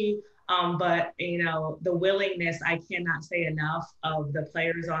technology. But, the willingness, I cannot say enough, of the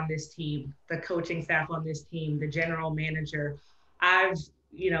players on this team, the coaching staff on this team, the general manager. I've,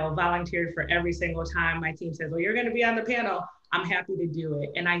 volunteered for every single time my team says, well, you're going to be on the panel. I'm happy to do it.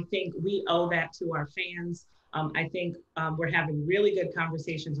 And I think we owe that to our fans. I think we're having really good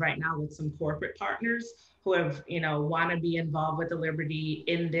conversations right now with some corporate partners who have, want to be involved with the Liberty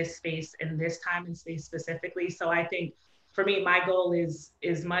in this space, in this time and space specifically. So I think for me, my goal is,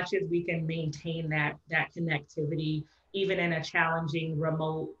 as much as we can maintain that connectivity, even in a challenging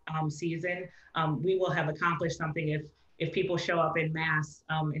remote season, we will have accomplished something if people show up in mass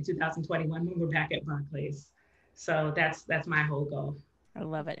in 2021 when we're back at Barclays. So that's my whole goal. I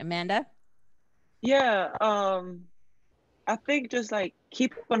love it. Amanda? Yeah, I think just like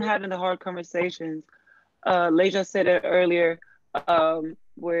keep on having the hard conversations. Layshia said it earlier,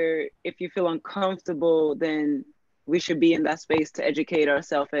 where if you feel uncomfortable, then we should be in that space to educate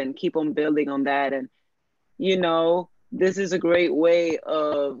ourselves and keep on building on that. And, this is a great way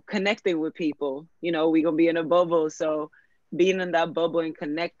of connecting with people. We're going to be in a bubble. So being in that bubble and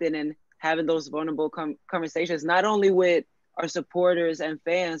connecting and having those vulnerable conversations, not only with our supporters and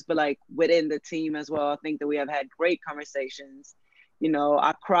fans, but like within the team as well. I think that we have had great conversations.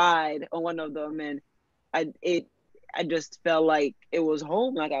 I cried on one of them, and I just felt like it was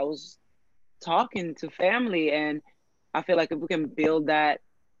home, like I was talking to family. And I feel like if we can build that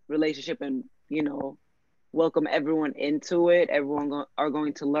relationship and, welcome everyone into it, everyone are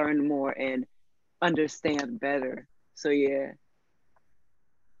going to learn more and understand better. So yeah.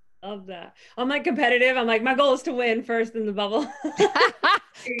 Love that. I'm like competitive. I'm like, my goal is to win first in the bubble.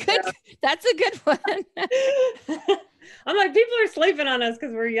 Good. That's a good one. I'm like, people are sleeping on us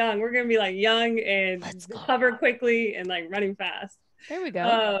because we're young. We're going to be like young and recover quickly and like running fast. There we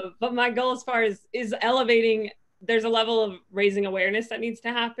go. But my goal as far as is elevating, there's a level of raising awareness that needs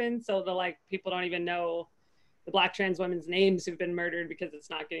to happen. So people don't even know the Black trans women's names who've been murdered because it's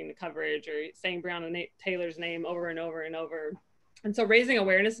not getting the coverage, or saying Breonna Taylor's name over and over and over. And so raising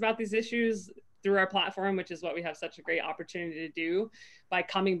awareness about these issues through our platform, which is what we have such a great opportunity to do by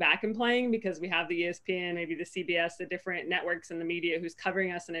coming back and playing, because we have the ESPN, maybe the CBS, the different networks and the media who's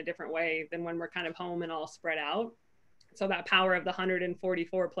covering us in a different way than when we're kind of home and all spread out. So that power of the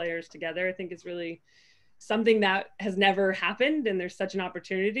 144 players together, I think, is really something that has never happened, and there's such an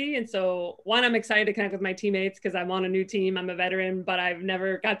opportunity. And so, one, I'm excited to connect with my teammates because I'm on a new team. I'm a veteran, but I've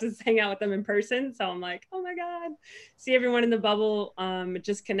never got to hang out with them in person. So I'm like, oh my God, see everyone in the bubble,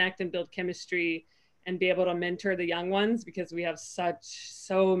 just connect and build chemistry and be able to mentor the young ones, because we have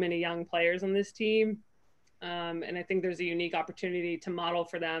so many young players on this team. And I think there's a unique opportunity to model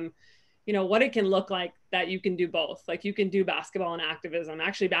for them, you know, what it can look like that you can do both. Like, you can do basketball and activism.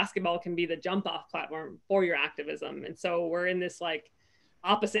 Actually, basketball can be the jump off platform for your activism. And so we're in this like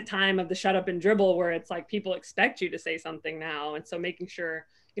opposite time of the shut up and dribble, where it's like people expect you to say something now. And so making sure,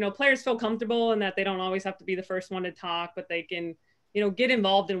 you know, players feel comfortable and that they don't always have to be the first one to talk, but they can, you know, get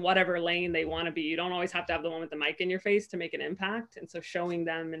involved in whatever lane they want to be. You don't always have to have the one with the mic in your face to make an impact. And so showing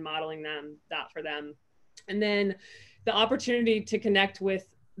them and modeling them that for them. And then the opportunity to connect with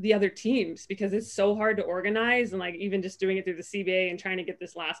the other teams, because it's so hard to organize. And like, even just doing it through the CBA and trying to get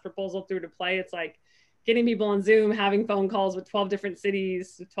this last proposal through to play, it's like getting people on Zoom, having phone calls with 12 different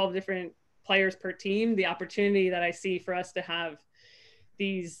cities, 12 different players per team. The opportunity that I see for us to have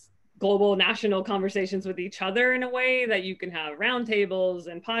these global national conversations with each other in a way that you can have roundtables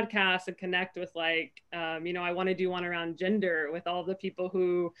and podcasts and connect with, like, you know, I want to do one around gender with all the people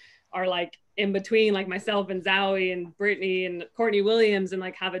who are like in between, like myself and Zahui and Brittany and Courtney Williams, and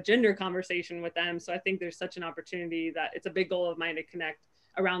like have a gender conversation with them. So I think there's such an opportunity that it's a big goal of mine to connect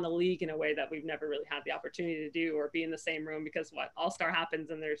around the league in a way that we've never really had the opportunity to do, or be in the same room, because what All-Star happens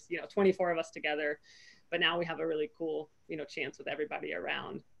and there's, you know, 24 of us together, but now we have a really cool, you know, chance with everybody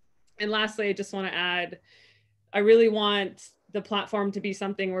around. And lastly, I just want to add, I really want the platform to be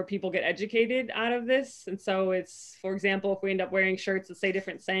something where people get educated out of this. And so it's, for example, if we end up wearing shirts that say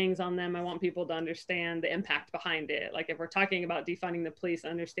different sayings on them, I want people to understand the impact behind it. Like if we're talking about defunding the police,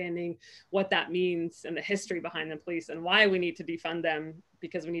 understanding what that means and the history behind the police and why we need to defund them,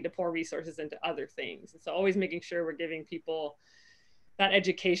 because we need to pour resources into other things. And so always making sure we're giving people that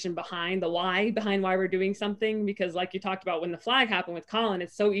education behind the why, behind why we're doing something. Because like you talked about when the flag happened with Colin,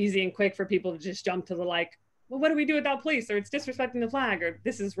 it's so easy and quick for people to just jump to the like, well, what do we do without police? Or it's disrespecting the flag, or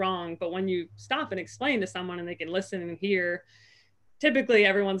this is wrong. But when you stop and explain to someone and they can listen and hear, typically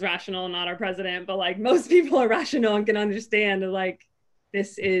everyone's rational, not our president, but like most people are rational and can understand that like,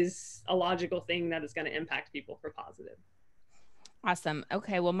 this is a logical thing that is going to impact people for positive. Awesome.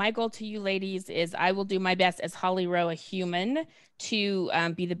 Okay. Well, my goal to you ladies is I will do my best as Holly Rowe, a human, to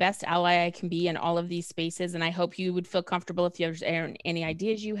be the best ally I can be in all of these spaces. And I hope you would feel comfortable if there's any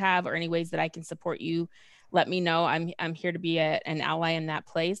ideas you have or any ways that I can support you. Let me know. I'm here to be an ally in that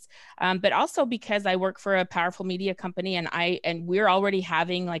place. But also because I work for a powerful media company, and we're already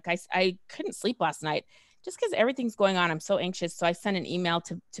having, like, I couldn't sleep last night just because everything's going on. I'm so anxious. So I sent an email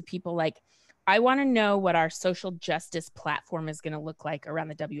to people like, I want to know what our social justice platform is going to look like around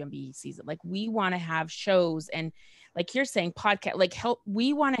the WNBA season. Like, we want to have shows and, like you're saying, podcast, like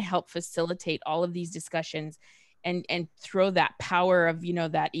we want to help facilitate all of these discussions and throw that power of, you know,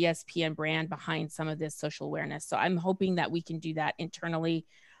 that ESPN brand behind some of this social awareness. So I'm hoping that we can do that internally.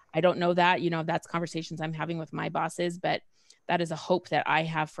 I don't know that, you know, that's conversations I'm having with my bosses, but that is a hope that I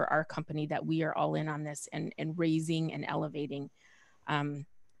have for our company, that we are all in on this and raising and elevating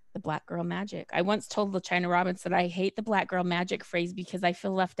the Black girl magic. I once told LaChina Robbins that I hate the Black girl magic phrase because I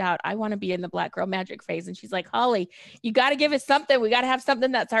feel left out. I want to be in the Black girl magic phase. And she's like, Holly, you got to give us something. We got to have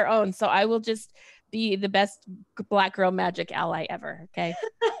something that's our own. So I will just be the best Black girl magic ally ever. Okay.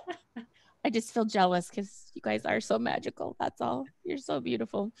 I just feel jealous because you guys are so magical. That's all. You're so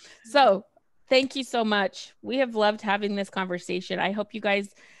beautiful. So thank you so much. We have loved having this conversation. I hope you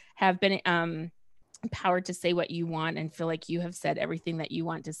guys have been empowered to say what you want and feel like you have said everything that you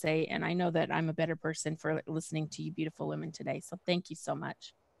want to say. And I know that I'm a better person for listening to you beautiful women today. So thank you so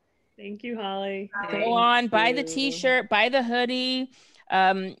much. Thank you, Holly. Go on, buy the t-shirt, buy the hoodie,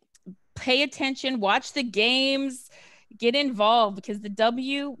 pay attention, watch the games, get involved, because the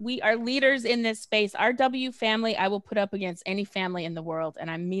W, we are leaders in this space. Our W family, I will put up against any family in the world.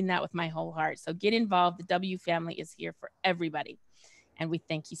 And I mean that with my whole heart. So get involved. The W family is here for everybody. And we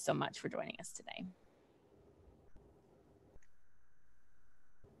thank you so much for joining us today.